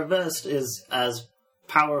Kevlar vest is as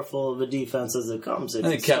powerful of a defense as it comes. I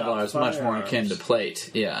think Kevlar is much more akin to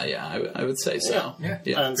plate. Yeah, I would say so. Yeah.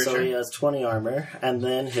 And so he has 20 armor, and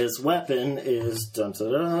then his weapon is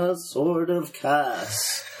Sword of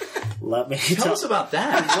Cass. Tell us about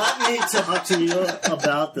that. Let me talk to you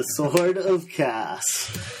about the Sword of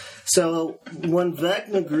Cass. So, when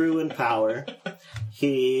Vecna grew in power,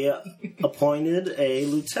 he appointed a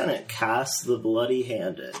lieutenant, Cass the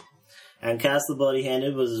Bloody-Handed. And Cass the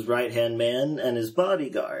Bloody-Handed was his right-hand man and his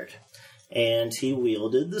bodyguard. And he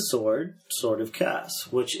wielded the Sword of Cass,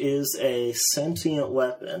 which is a sentient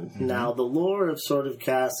weapon. Mm-hmm. Now, the lore of Sword of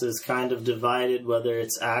Cass is kind of divided whether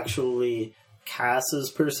it's actually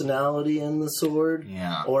Cass's personality in the sword,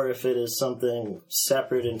 or if it is something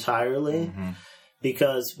separate entirely. Mm-hmm.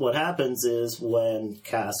 Because what happens is when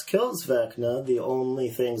Cass kills Vecna, the only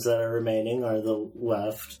things that are remaining are the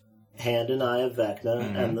left hand and eye of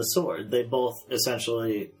Vecna and the sword. They both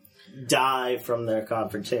essentially die from their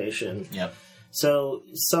confrontation. Yep. So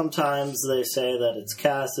sometimes they say that it's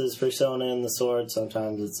Cass's persona in the sword,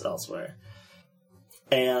 sometimes it's elsewhere.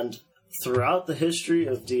 And throughout the history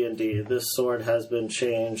of D&D, this sword has been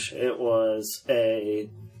changed. It was a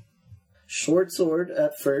short sword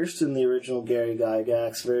at first in the original Gary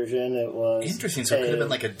Gygax version. It was interesting. So it could have been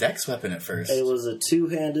like a dex weapon at first. It was a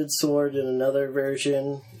two-handed sword in another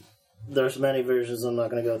version. There's many versions. I'm not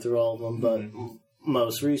going to go through all of them, but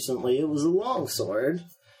most recently it was a long sword,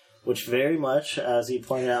 which very much, as he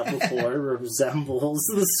pointed out before, resembles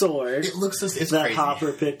the sword it's that crazy.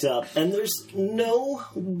 Hopper picked up. And there's no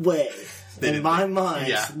way in my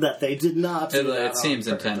mind that they did not do that. It seems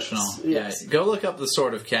intentional. Yes. Yeah. Go look up the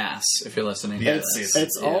Sword of Cass if you're listening.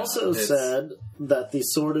 It's also said that the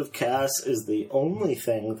Sword of Cass is the only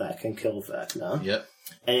thing that can kill Vecna. Yep.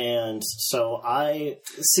 And so I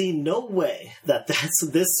see no way that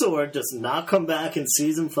this sword does not come back in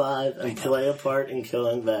Season 5 and play a part in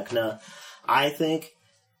killing Vecna. I think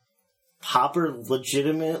Hopper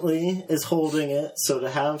legitimately is holding it, so to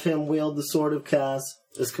have him wield the Sword of Cass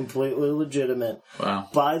is completely legitimate. Wow.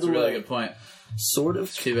 By the That's a way, really good point. Sword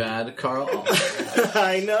of Too bad, Carl.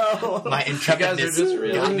 I know. My intrepidness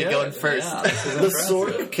got me going first. Yeah, the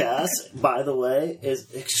Sword of Cass, by the way,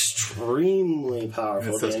 is extremely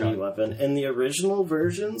powerful D&D weapon. In the original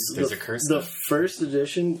versions, There's a curse the first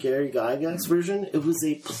edition Gary Gygax version, it was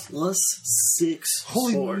a +6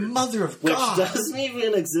 Holy sword, mother of which God! doesn't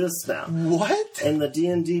even exist now. What? In the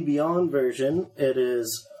D&D Beyond version, it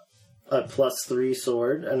is a +3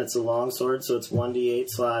 sword, and it's a long sword, so it's 1d8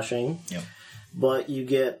 slashing. Yep. But you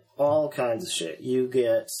get all kinds of shit. You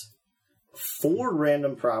get 4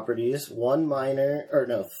 random properties, 2 minor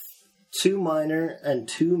and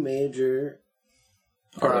 2 major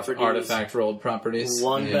properties. Artifact rolled properties.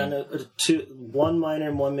 1 minor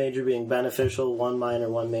and 1 major being beneficial, 1 minor,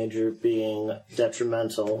 1 major being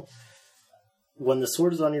detrimental. When the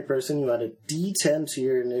sword is on your person, you add a d10 to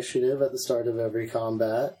your initiative at the start of every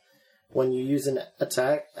combat. When you use an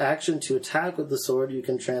attack action to attack with the sword, you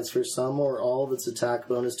can transfer some or all of its attack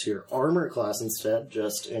bonus to your armor class instead,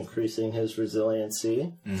 just increasing his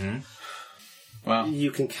resiliency. Mm-hmm. Wow.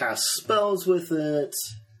 You can cast spells with it.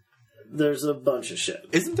 There's a bunch of shit.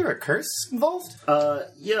 Isn't there a curse involved?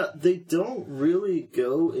 Yeah, they don't really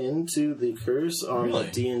go into the curse on the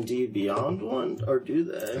D&D Beyond one, or do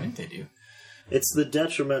they? I think they do. It's the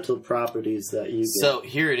detrimental properties that you get. So,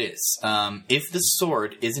 here it is. If the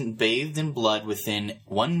sword isn't bathed in blood within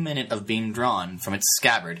 1 minute of being drawn from its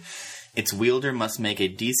scabbard, its wielder must make a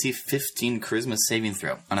DC 15 Charisma saving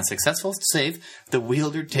throw. On a successful save, the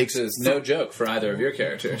wielder takes... Which is no joke for either of your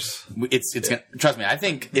characters. It's gonna, trust me, I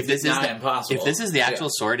think if this is impossible. If this is the actual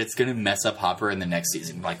sword, it's going to mess up Hopper in the next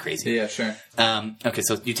season like crazy. Yeah, sure. Okay,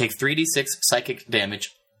 so you take 3d6 psychic damage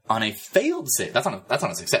on a failed save. That's on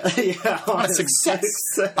a success. Yeah, on a success.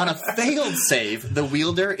 On a failed save, the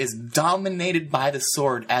wielder is dominated by the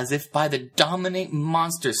sword as if by the dominate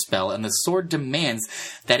monster spell, and the sword demands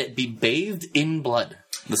that it be bathed in blood.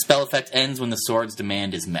 The spell effect ends when the sword's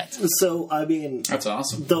demand is met. So, I mean... That's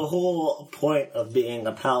awesome. The whole point of being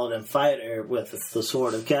a paladin fighter with the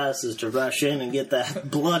Sword of Cass is to rush in and get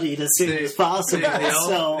that bloody as soon as possible. I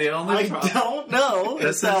don't know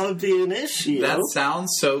if that would be an issue. That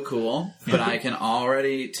sounds so cool, but I can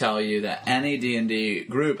already tell you that any D&D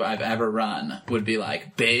group I've ever run would be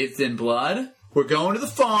like, bathed in blood? we're going to the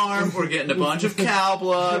farm. We're getting a bunch of cow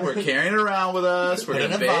blood. We're carrying it around with us. We're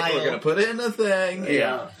going to put it in a thing.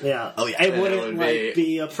 Yeah. Oh, yeah. It wouldn't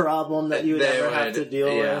be a problem that you would ever have to deal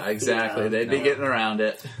with. Yeah, exactly. They'd be getting around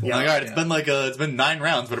it. Yeah. All right, it's been 9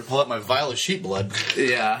 rounds. Better pull out my vial of sheep blood.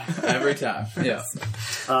 Yeah, every time. Yeah.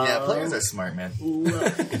 Players are smart, man.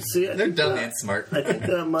 See, they're dumb and smart. I think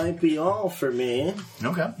that might be all for me.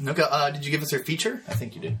 Okay. Did you give us your feature? I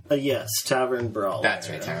think you did. Yes, Tavern Brawl. That's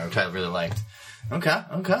right, Tavern, which I really liked. Okay.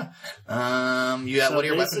 What are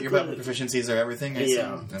your weapon proficiencies or everything?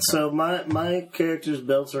 Okay. So my character's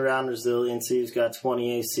built around resiliency. He's got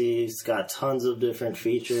 20 AC. He's got tons of different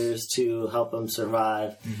features to help him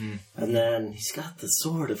survive. Mm-hmm. And then he's got the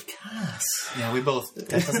Sword of Cass. Yeah, that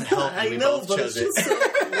doesn't help. I know, but it's just so cool.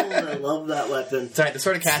 I love that weapon. It's alright, the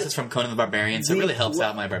Sword of Cass is from Conan the Barbarian, so it really helps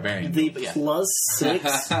out my barbarian. The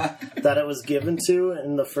 +6 that it was given to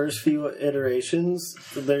in the first few iterations,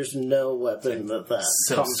 there's no weapon that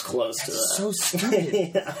comes close to that. So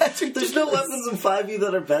stupid. There's no weapons in 5e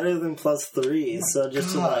that are better than +3, so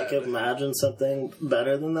just to imagine something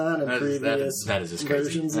better than that in previous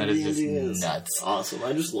versions of D&D is nuts. Awesome.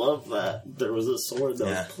 I just love that there was a sword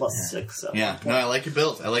that was +6. Yeah, no, I like your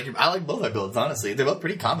build. I like both our builds, honestly. They're both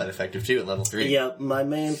pretty combat effective too at level 3. Yeah, my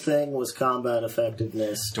main thing was combat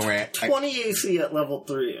effectiveness. Don't worry. 20 AC at level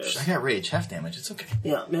 3. I got rage, half damage, it's okay.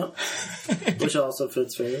 Yeah. Which also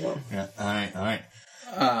fits very well. Yeah, alright.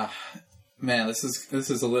 Man, this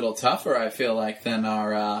is a little tougher, I feel like, than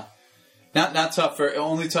our not tougher,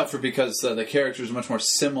 only tougher because the characters are much more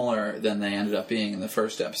similar than they ended up being in the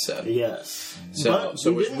first episode. Yes. So it's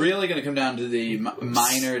really going to come down to the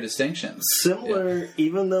minor distinctions. Similar,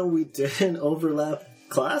 even though we didn't overlap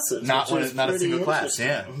classes. Not a single class,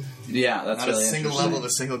 yeah. Yeah, that's not really a single level of a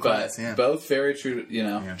single class, yeah. Both very true,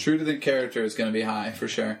 true to the character is going to be high, for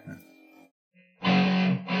sure.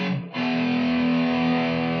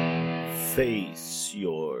 Face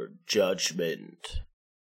your judgment.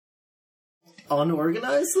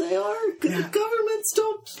 Unorganized they are? Because the governments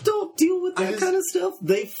don't deal with that kind of stuff.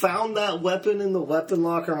 They found that weapon in the weapon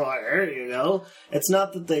locker. I'm like, there you go. It's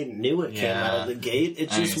not that they knew it came out of the gate.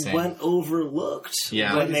 It just went overlooked.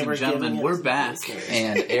 Yeah. Ladies and gentlemen, we're back,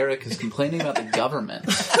 and Eric is complaining about the government.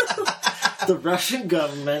 The Russian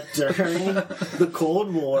government during the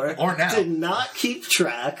Cold War did not keep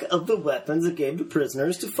track of the weapons it gave to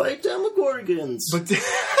prisoners to fight Demogorgons. But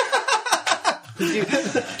do you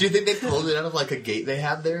think they pulled it out of like a gate they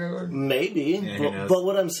had there? Or? Maybe. But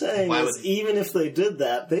what I'm saying is, even if they did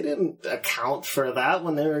that, they didn't account for that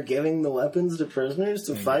when they were giving the weapons to prisoners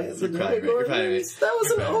to fight the Demogorgons. That was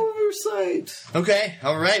an oversight. Okay,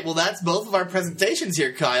 alright. Well, that's both of our presentations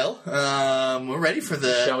here, Kyle. We're ready for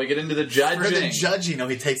the... Shall we get into the judging? For the judging.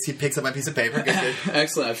 He picks up my piece of paper. Good.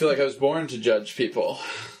 Excellent. I feel like I was born to judge people.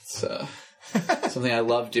 So... something I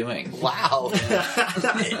love doing. Wow.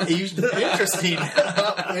 Interesting.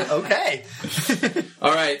 Okay.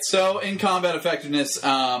 All right. So in combat effectiveness,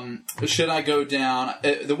 should I go down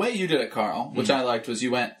the way you did it, Carl, which I liked, was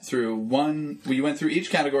you went through each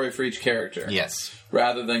category for each character. Yes.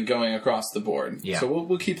 Rather than going across the board. Yeah. So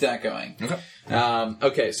we'll keep that going. Okay.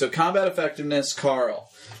 Okay. So combat effectiveness, Carl.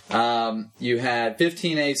 You had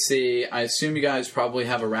 15 AC. I assume you guys probably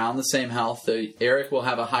have around the same health. Eric will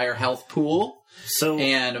have a higher health pool.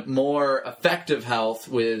 And more effective health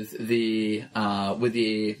with the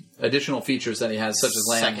additional features that he has, such as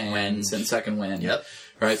land hands and second wind. Yep.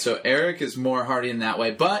 Right. So Eric is more hardy in that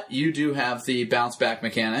way, but you do have the bounce back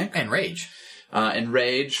mechanic and rage. And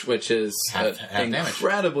rage, which is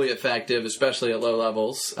incredibly effective, especially at low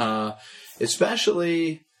levels.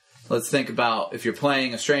 Especially, let's think about if you're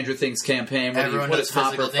playing a Stranger Things campaign. What is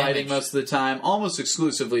Hopper fighting most of the time? Almost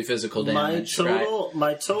exclusively physical damage.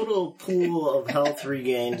 My total pool of health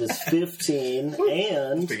regained is 15,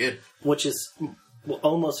 and pretty good. Which is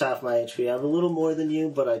almost half my HP. I have a little more than you,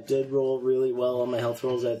 but I did roll really well on my health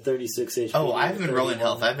rolls. I had 36 HP. Oh, I haven't been rolling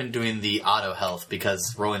health. I've been doing the auto health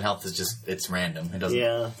because rolling health is it's random. It doesn't.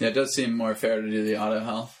 Yeah, it does seem more fair to do the auto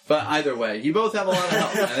health. But either way, you both have a lot of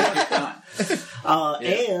health. I think you're fine.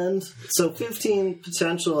 And so 15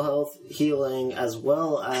 potential health healing, as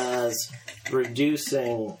well as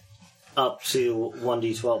reducing up to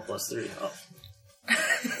 1d12 plus 3 health.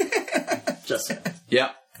 Just saying.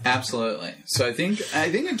 Yeah. Absolutely. So I think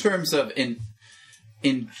in terms of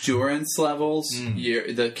endurance levels,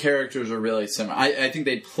 the characters are really similar. I think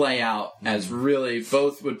they'd play out as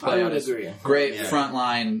both would play out as great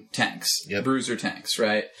frontline tanks, bruiser tanks,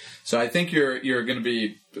 right? So I think you're going to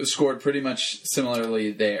be scored pretty much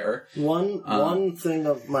similarly there. One thing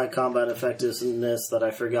of my combat effectiveness that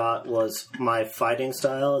I forgot was my fighting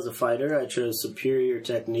style as a fighter. I chose Superior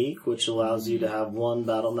Technique, which allows you to have one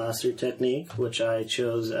Battle Master technique, which I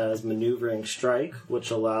chose as Maneuvering Strike,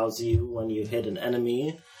 which allows you, when you hit an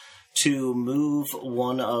enemy, to move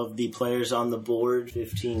one of the players on the board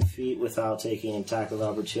 15 feet without taking an attack of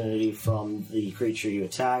opportunity from the creature you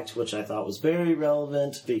attacked, which I thought was very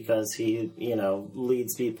relevant because he,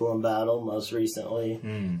 leads people in battle most recently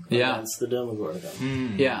against the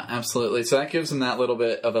Demogorgon. Yeah, absolutely. So that gives him that little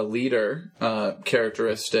bit of a leader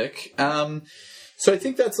characteristic. So I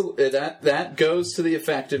think that goes to the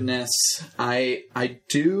effectiveness. I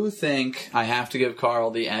do think I have to give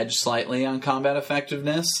Carl the edge slightly on combat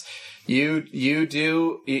effectiveness. You're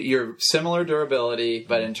similar durability,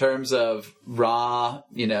 but in terms of raw,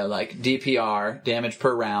 like DPR, damage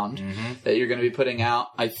per round, that you're going to be putting out,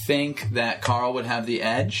 I think that Carl would have the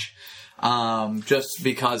edge. Just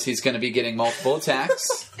because he's going to be getting multiple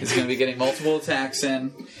attacks. He's going to be getting multiple attacks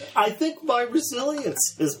in. I think my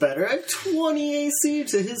resilience is better. I have 20 AC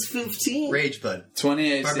to his 15. Rage, bud.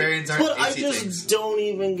 20 AC. Barbarians aren't But AC I just things. don't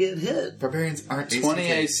even get hit. Barbarians aren't AC 20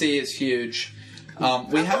 things. AC is huge.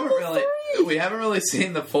 We haven't really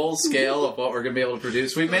seen the full scale of what we're going to be able to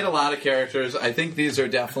produce. We've made a lot of characters. I think these are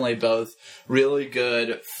definitely both really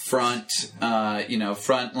good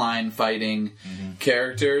frontline fighting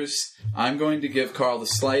characters. I'm going to give Carl the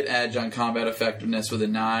slight edge on combat effectiveness with a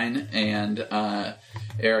 9, and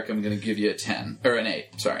Eric, I'm going to give you a 10 or an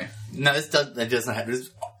 8. Sorry. No, that doesn't have.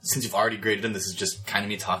 Since you've already graded him, this is just kind of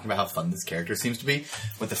me talking about how fun this character seems to be.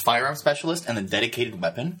 With the firearm specialist and the dedicated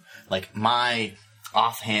weapon, like my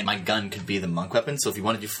gun could be the monk weapon. So if you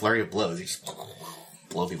want to do flurry of blows, you just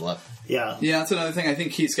blow people up. Yeah. Yeah, that's another thing. I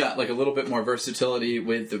think he's got like a little bit more versatility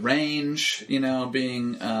with the range,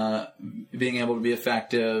 being able to be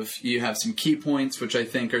effective. You have some key points, which I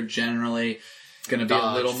think are generally going to be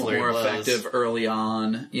a little more effective early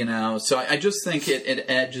on, So I just think it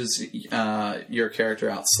edges your character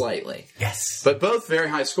out slightly. Yes. But both very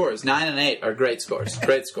high scores. 9 and 8 are great scores.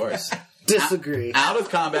 Great scores. Disagree. Out of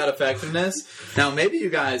combat effectiveness. Now, maybe you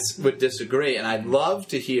guys would disagree, and I'd love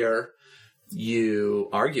to hear you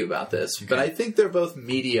argue about this, but I think they're both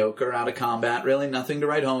mediocre out of combat. Really nothing to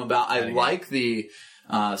write home about. I like the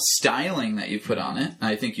styling that you put on it.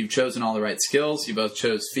 I think you've chosen all the right skills. You both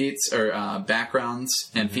chose feats or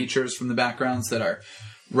backgrounds and features from the backgrounds that are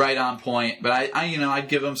right on point. But I'd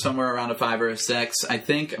give them somewhere around a 5 or a 6. I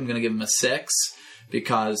think I'm going to give them a 6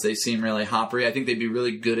 because they seem really hoppery. I think they'd be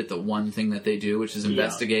really good at the one thing that they do, which is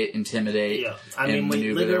investigate, intimidate, and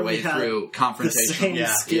maneuver their way through confrontation. The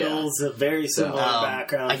same skills, a very similar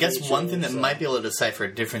background. I guess one thing that might be able to decipher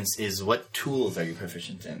a difference is what tools are you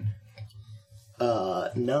proficient in?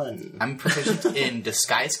 None. I'm proficient in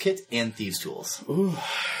Disguise Kit and Thieves' Tools.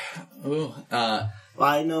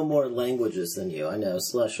 I know more languages than you. I know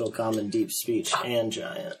Celestial, Common, Deep Speech, and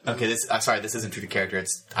Giant. Okay, this isn't true to character.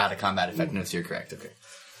 It's out of combat effectiveness. You're correct. Okay.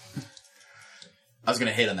 I was going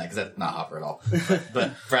to hate on that because that's not Hopper at all.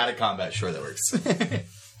 But for out of combat, sure, that works.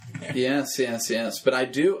 Yes. But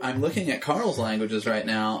I'm looking at Carl's languages right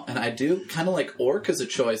now, and I do kind of like Orc as a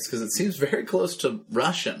choice because it seems very close to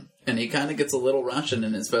Russian, and he kind of gets a little Russian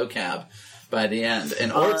in his vocab by the end.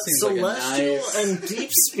 And Orc seems like a nice... and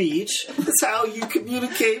Deep Speech is how you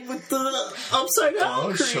communicate with the Upside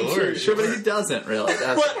Down creature. Sure, but he doesn't really.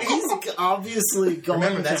 But he's obviously going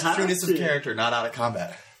Remember, that's to have trueness to. of character, not out of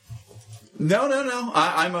combat. No.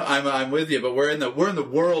 I'm with you, but we're in the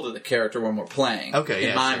world of the character when we're playing. Okay,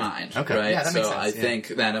 in my mind. Okay, right. yeah, that makes so sense, I think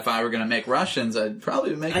that if I were going to make Russians, I'd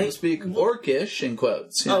probably make them speak Orcish in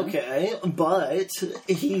quotes. Okay, but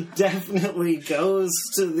he definitely goes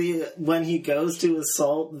to when he goes to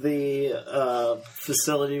assault the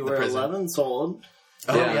facility where Eleven's hold.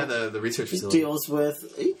 Oh yeah, the research facility. He deals with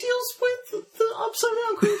the Upside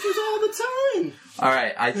Down creatures all the time. All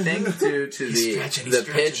right, I think due to the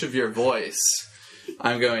pitch of your voice,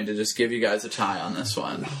 I'm going to just give you guys a tie on this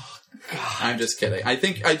one. I'm just kidding. I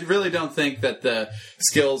really don't think that the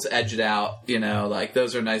skills edge it out. Like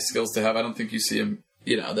those are nice skills to have. I don't think you see them.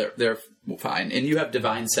 They're fine. And you have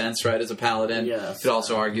Divine Sense, right, as a paladin. Yes. You could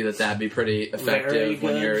also argue that that'd be pretty effective Very good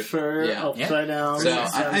when you're for Upside Down. So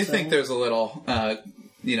I think there's a little,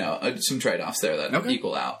 some trade-offs there that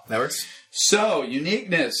equal out. That works. So,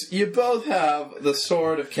 uniqueness. You both have the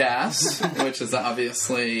Sword of Cass, which is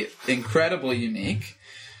obviously incredibly unique.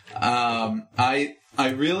 I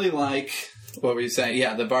really like... What were you saying?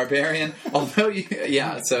 Yeah, the Barbarian. Although,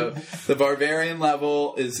 so the Barbarian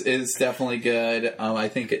level is definitely good. I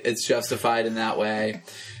think it's justified in that way.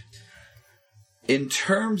 in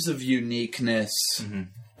terms of uniqueness,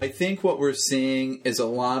 I think what we're seeing is a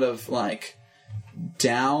lot of like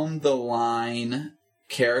down the line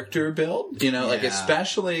character build. Like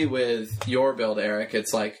especially with your build, Eric,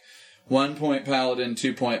 it's like 1 point paladin,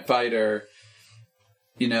 2 point fighter.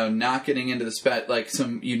 Not getting into the like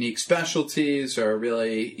some unique specialties or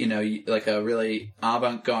really, like a really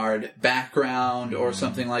avant-garde background or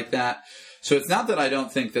something like that. So it's not that I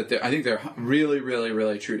don't think that I think they're really, really,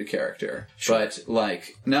 really true to character. Sure. But,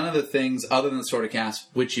 like, none of the things other than the Sword of Cast,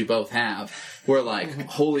 which you both have, were like,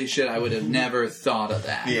 holy shit, I would have never thought of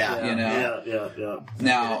that. Yeah.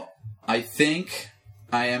 Now, I think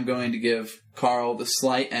I am going to give Carl the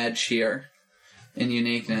slight edge here in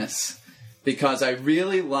uniqueness. Because I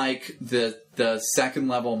really like the second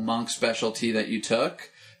level monk specialty that you took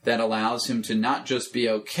that allows him to not just be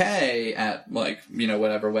okay at, like,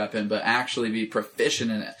 whatever weapon, but actually be proficient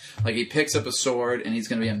in it. Like, he picks up a sword and he's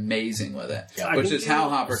going to be amazing with it. Yeah, which is how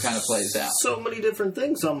Hopper kind of plays out. So many different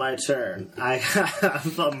things on my turn. I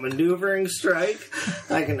have a maneuvering strike.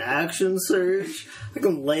 I can action surge. I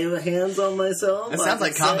can lay the hands on myself. That sounds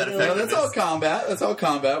like combat effect. That's all combat. That's all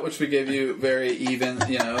combat, which we gave you very even,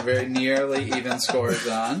 very nearly even scores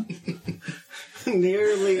on.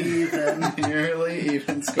 Nearly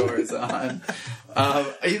even scores on.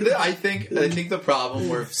 I think the problem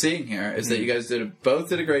we're seeing here is that you guys both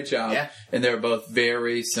did a great job, and they're both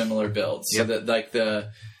very similar builds. So that like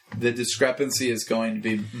the discrepancy is going to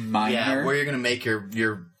be minor. Yeah, where you're going to make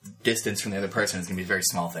your distance from the other person is going to be very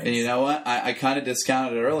small things. And you know what? I kind of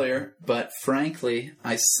discounted it earlier, but frankly,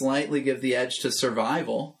 I slightly give the edge to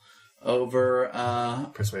survival over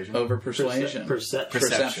persuasion.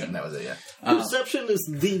 Perception. That was it. Yeah. Perception is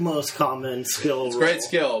the most common skill. It's a great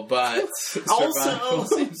skill, but survival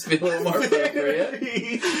seems to be a little more appropriate.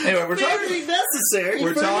 Anyway, we're talking necessary.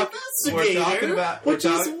 We're talking about what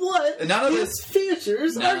none of this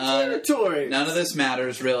features our territory. None of this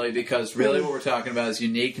matters really, because really what we're talking about is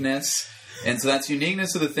uniqueness. And so that's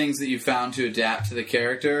uniqueness of the things that you found to adapt to the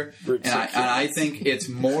character. And I think it's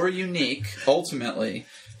more unique, ultimately,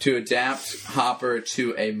 to adapt Hopper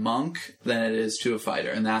to a monk than it is to a fighter.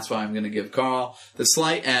 And that's why I'm going to give Carl the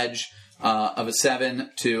slight edge of a 7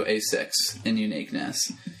 to a 6 in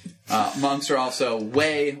uniqueness. Monks are also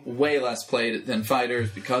way, way less played than fighters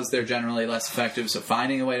because they're generally less effective. So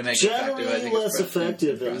finding a way to make it effective, I think, less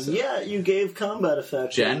effective. And you gave combat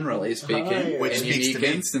effect. Generally speaking, in unique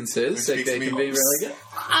instances, they can be really good.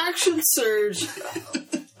 Action Surge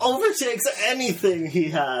overtakes anything he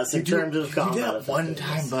has in terms of combat. You did it one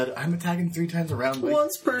time, but I'm attacking 3 times around.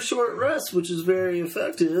 Once per short rest, which is very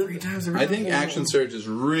effective. 3 times around. I think Action Surge is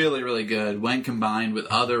really, really good when combined with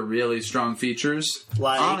other really strong features.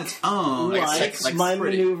 On its own. Like my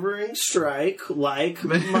maneuvering strike.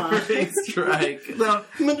 Maneuvering strike.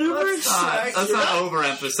 Maneuvering strike. Let's not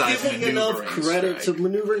overemphasize maneuvering enough credit to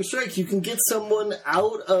maneuvering strike. You can get someone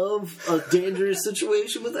out of a dangerous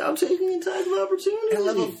situation without taking a attack of opportunity. At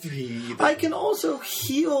level 3. I can also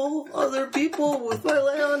heal other people with my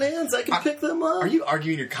lay on hands. I can pick them up. Are you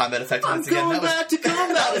arguing your combat effect I'm once again? going back to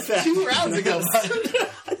combat effect. 2 rounds ago.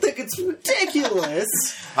 I think it's ridiculous.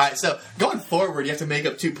 Alright, so going forward, you have to make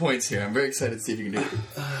up 2 points here. I'm very excited to see if you can do it.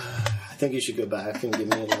 I think you should go back and give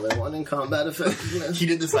me another one in combat effectiveness. He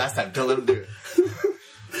did this last time. Don't let him do it.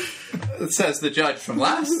 It says the judge from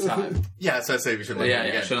last time. Yeah, so I say we should let him do it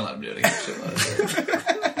again. Shouldn't let him do it again.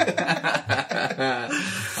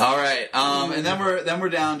 All right, and then we're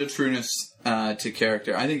down to trueness to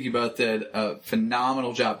character. I think you both did a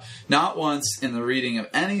phenomenal job. Not once in the reading of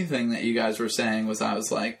anything that you guys were saying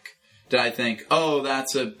did I think, oh,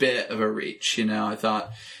 that's a bit of a reach. I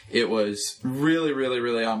thought it was really, really,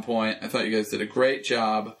 really on point. I thought you guys did a great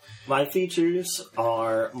job. My features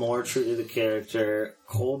are more true to the character.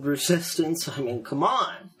 Cold resistance, I mean, come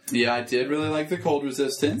on. Yeah, I did really like the cold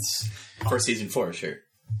resistance. For season 4, sure.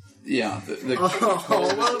 Yeah, the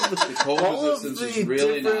cold resistance is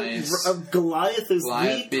really nice. Goliath is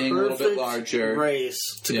Goliath the being perfect a little bit larger race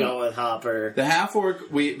to go with Hopper. The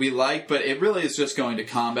half-orc we like, but it really is just going to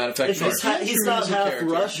combat effect. He's not half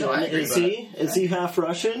Russian, is he? Is he half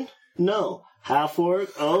Russian? No.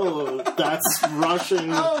 Half-orc? Oh, that's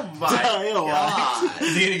Russian oh my dialect. God.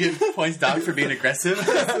 Is he going to give points down for being aggressive?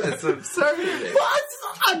 That's absurd. What?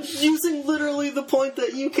 I'm using literally the point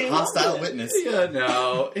that you came up with. Hostile witness. Yeah,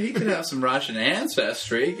 no. He could have some Russian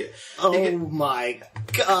ancestry. Oh my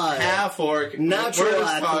God. Half-orc. Natural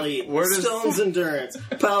athlete. Stone's endurance.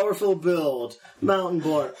 Powerful build.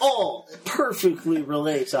 Mountain-born. All perfectly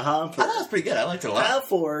relate to Hopper. Oh, that's pretty good. I liked it a lot.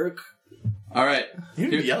 Half-orc. All right. You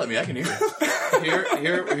didn't yell at me. I can hear it.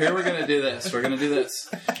 Here we're gonna do this. We're gonna do this,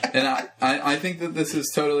 and I think that this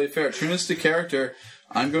is totally fair. Trueness to character.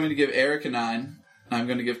 I'm going to give Eric a 9. I'm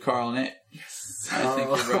going to give Carl an 8. I think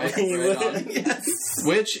you're right. Right on. Yes.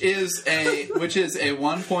 Which is a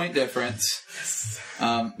 1 point difference,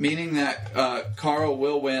 meaning that Carl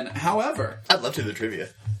will win. However, I'd love to do the trivia.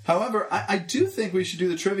 I do think we should do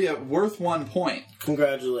the trivia worth 1 point.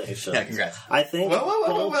 Congratulations. Yeah, congrats. I think.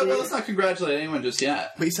 Well, let's not congratulate anyone just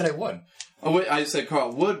yet. But you said I won. Oh, wait, I said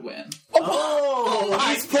Carl would win. Oh,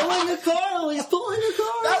 he's pulling a Carl. He's pulling a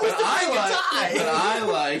Carl. That was the tie. But I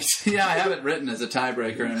liked. Yeah, I have it written as a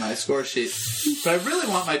tiebreaker in my score sheet. But I really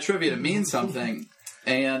want my trivia to mean something,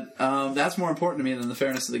 and that's more important to me than the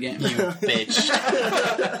fairness of the game. You bitch.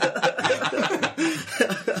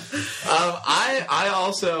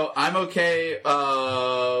 I'm okay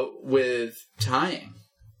with tying.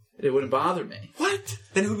 It wouldn't bother me. What?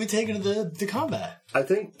 Then who would we take into the combat? I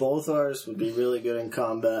think both ours would be really good in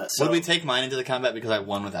combat. So. Would we take mine into the combat because I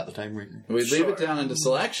won without the tiebreaker? We'd leave it down into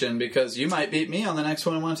selection because you might beat me on the next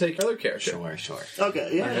one and want to take your other character. Sure.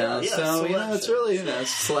 Okay, yeah. So, it's really,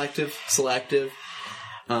 it's selective.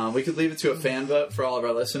 We could leave it to a fan vote for all of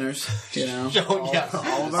our listeners, Oh, yeah.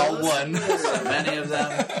 All one. So many of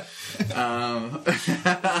them.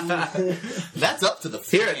 That's up to the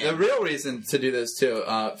fan. Here, the real reason to do this, too,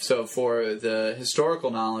 so for the historical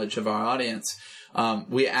knowledge of our audience,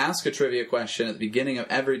 we ask a trivia question at the beginning of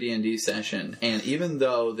every D&D session, and even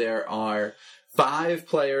though there are 5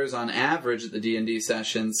 players on average at the D&D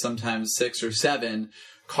session, sometimes 6 or 7,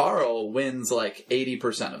 Carl wins like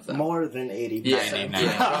 80% of them. More than 80%.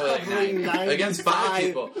 Yeah, probably like 90. Against 5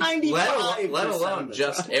 people. 95%. Let alone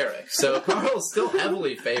just Eric. So Carl's still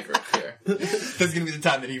heavily favored here. This is going to be the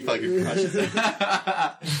time that he fucking crushes it.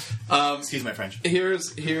 Excuse my French.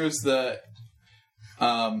 Here's the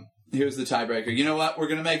tiebreaker. You know what? We're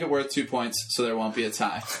going to make it worth 2 points so there won't be a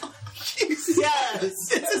tie. Yes!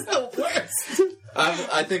 This is the worst.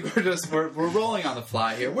 I think we're rolling on the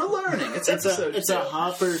fly here. We're learning. It's a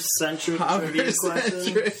Hopper-centric trivia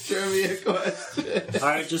question. All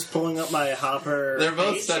right, just pulling up my Hopper. They're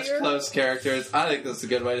both such close characters. I think this is a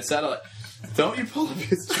good way to settle it. Don't you pull up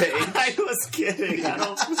his page? I was kidding. I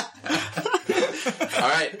don't... All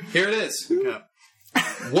right, here it is. Okay.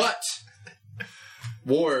 What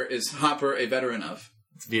war is Hopper a veteran of?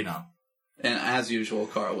 It's Vietnam. And as usual,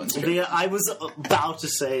 Carl wins. I was about to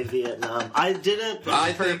say Vietnam. I didn't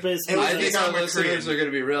purpose. I think our listeners are going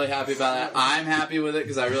to be really happy about that. I'm happy with it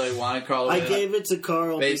because I really wanted Carl to win. I gave it to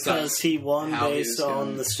Carl because he won based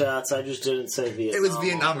on the stats. I just didn't say Vietnam. It was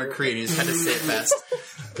Vietnam or Korean. You just had to say it fast.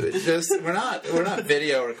 We're not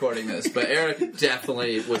video recording this, but Eric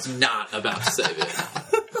definitely was not about to say Vietnam.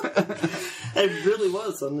 It really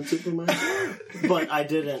was on the tip of my head. But I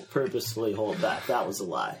didn't purposefully hold back. That was a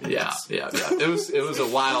lie. Yeah. It was a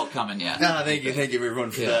while coming yet. No, thank you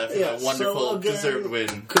everyone for that wonderful, deserved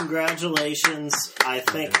win. Congratulations. I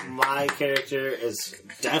think my character is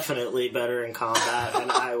definitely better in combat,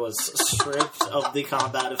 and I was stripped of the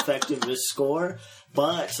combat effectiveness score.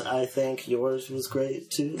 But I think yours was great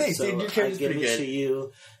too. Thanks, so dude. Your character's I give pretty it good. to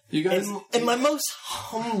you. You guys, in my most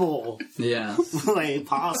humble way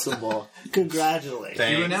possible.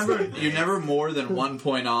 Congratulations. You're never more than 1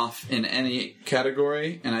 point off in any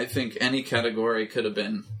category, and I think any category could have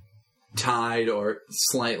been tied or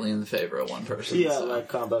slightly in the favor of one person. Yeah, like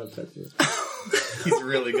combat effectiveness. He's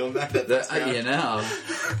really going back to that.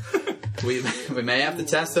 We may have to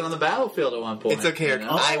test it on the battlefield at one point. It's okay.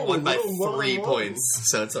 I won by 3 points,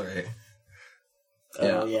 so it's all right.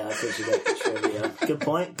 Oh, yeah, I think you got the trivia. Good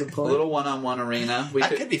point. A little one-on-one arena.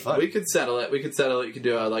 Could be fun. We could settle it. You could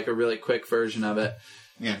do a really quick version of it.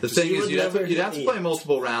 Yeah. The thing is, you'd have to play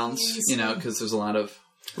multiple rounds, because there's a lot of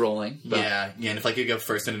rolling. But. Yeah, and if you go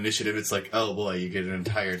first in initiative, it's like, oh boy, you get an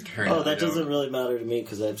entire turn. Oh, that doesn't really matter to me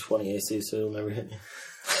because I have 20 AC, so it'll never hit me.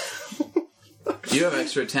 You have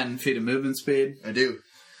extra 10 feet of movement speed. I do.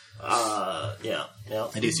 Yeah.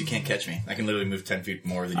 I do, so you can't catch me. I can literally move 10 feet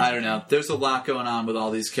more than you. I don't know. There's a lot going on with all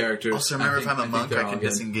these characters. Also, remember, if I'm a monk, I can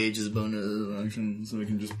disengage as a bonus action, so I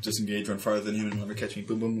can just disengage, run farther than him, and never catch me.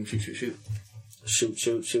 Boom, boom, boom, shoot, shoot, shoot. Shoot.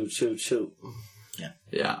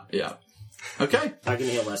 Yeah. Okay. I can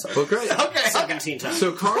heal myself. Well, great. Okay. 17 times.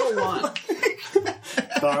 So Carl won.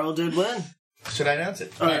 Carl did win. Should I announce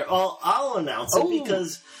it? All right. Well, I'll announce it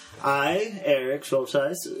because I, Eric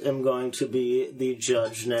Schultheis, am going to be the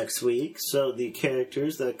judge next week. So the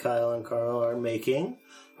characters that Kyle and Carl are making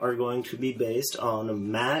are going to be based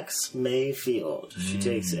on Max Mayfield. She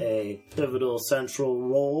takes a pivotal central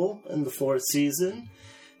role in the 4th season.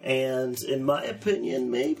 and in my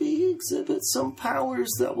opinion, maybe exhibit some powers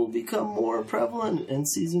that will become more prevalent in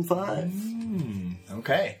Season 5.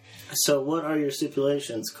 Okay. So what are your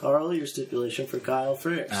stipulations? Carl, your stipulation for Kyle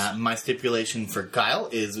first. My stipulation for Kyle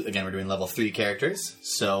is, again, we're doing level 3 characters,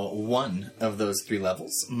 so one of those 3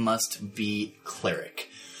 levels must be Cleric.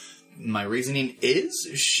 My reasoning is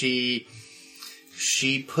she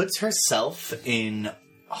puts herself in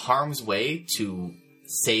harm's way to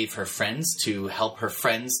save her friends, to help her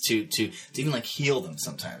friends, to even like heal them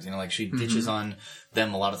sometimes. You know, like she ditches on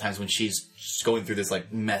them a lot of times when she's going through this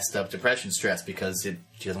like messed up depression stress because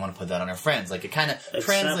she doesn't want to put that on her friends. Like it kind of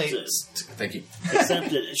translates. Thank you.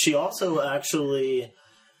 Except she also actually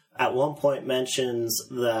at one point mentions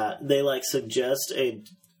that they like suggest a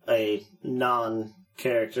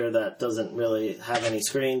non-character that doesn't really have any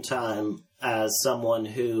screen time as someone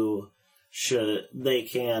who they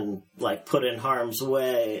can like put in harm's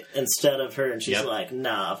way instead of her, and she's like,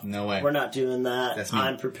 nah, no way, we're not doing that. That's me.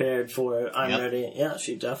 I'm prepared for it. I'm ready. Yeah,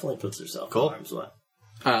 she definitely puts herself in harm's way.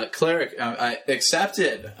 Cleric, I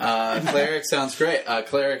accepted. Cleric sounds great.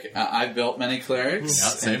 Cleric, I've built many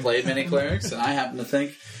clerics and played many clerics, and I happen to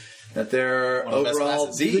think that they're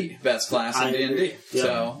overall the best class in D&D. Yeah.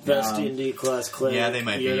 So best D&D class cleric. Yeah, they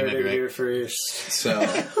might be. You might be right. First. So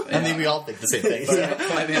I think we all think the same thing.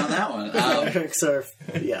 Quite me on that one. Clerics are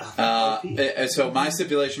so my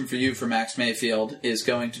stipulation for you for Max Mayfield is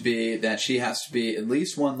going to be that she has to be at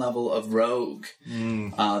least one level of rogue.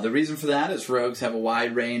 The reason for that is rogues have a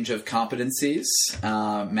wide range of competencies.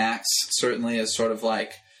 Max certainly is sort of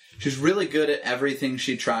like, she's really good at everything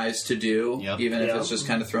she tries to do, even if it's just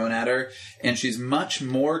kind of thrown at her. And she's much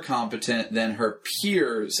more competent than her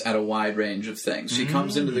peers at a wide range of things. She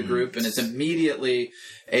comes into the group and is immediately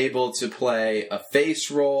able to play a face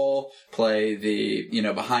role, play the,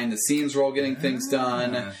 behind the scenes role, getting things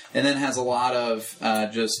done, and then has a lot of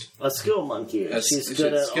just a skill monkey. She's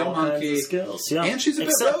good at skill all monkey kinds of skills. Yeah. And she's a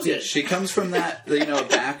bit roguish. She comes from that,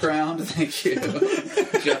 background. Thank you.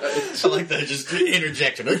 I like that. Just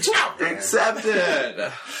interjection.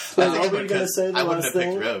 Accepted. What were you going to say? I wouldn't have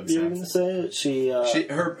picked rogues. You were going to say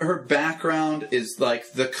her background is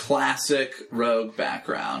like the classic rogue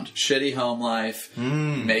background. Shitty home life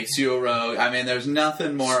makes you a rogue. I mean, there's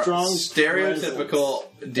nothing more stereotypical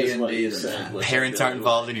D&D than that. Parents aren't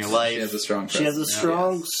involved in your life. She has a strong presence. She has a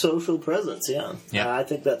strong social presence, yeah. I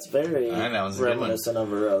think that's very reminiscent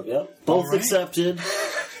of a rogue. Yep. Both accepted.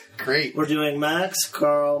 Great. We're doing Max.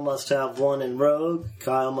 Carl must have one in Rogue.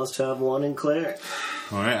 Kyle must have one in Cleric.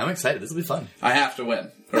 All right, I'm excited. This will be fun. I have to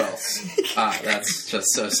win, or else that's just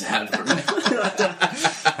so sad for me.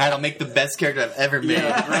 I'll make the best character I've ever made.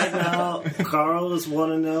 Yeah, right now, Carl is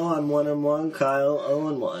 1-0. I'm 1-1. Kyle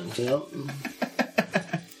 0-1. Yep.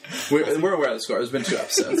 We're aware of the score. There's been 2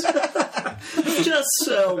 episodes. Just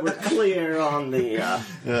so we're clear on the...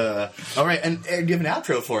 All right, and Aaron, do you have an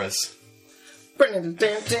outro for us?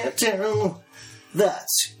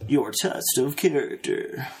 That's your test of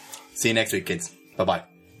character. See you next week, kids. Bye-bye.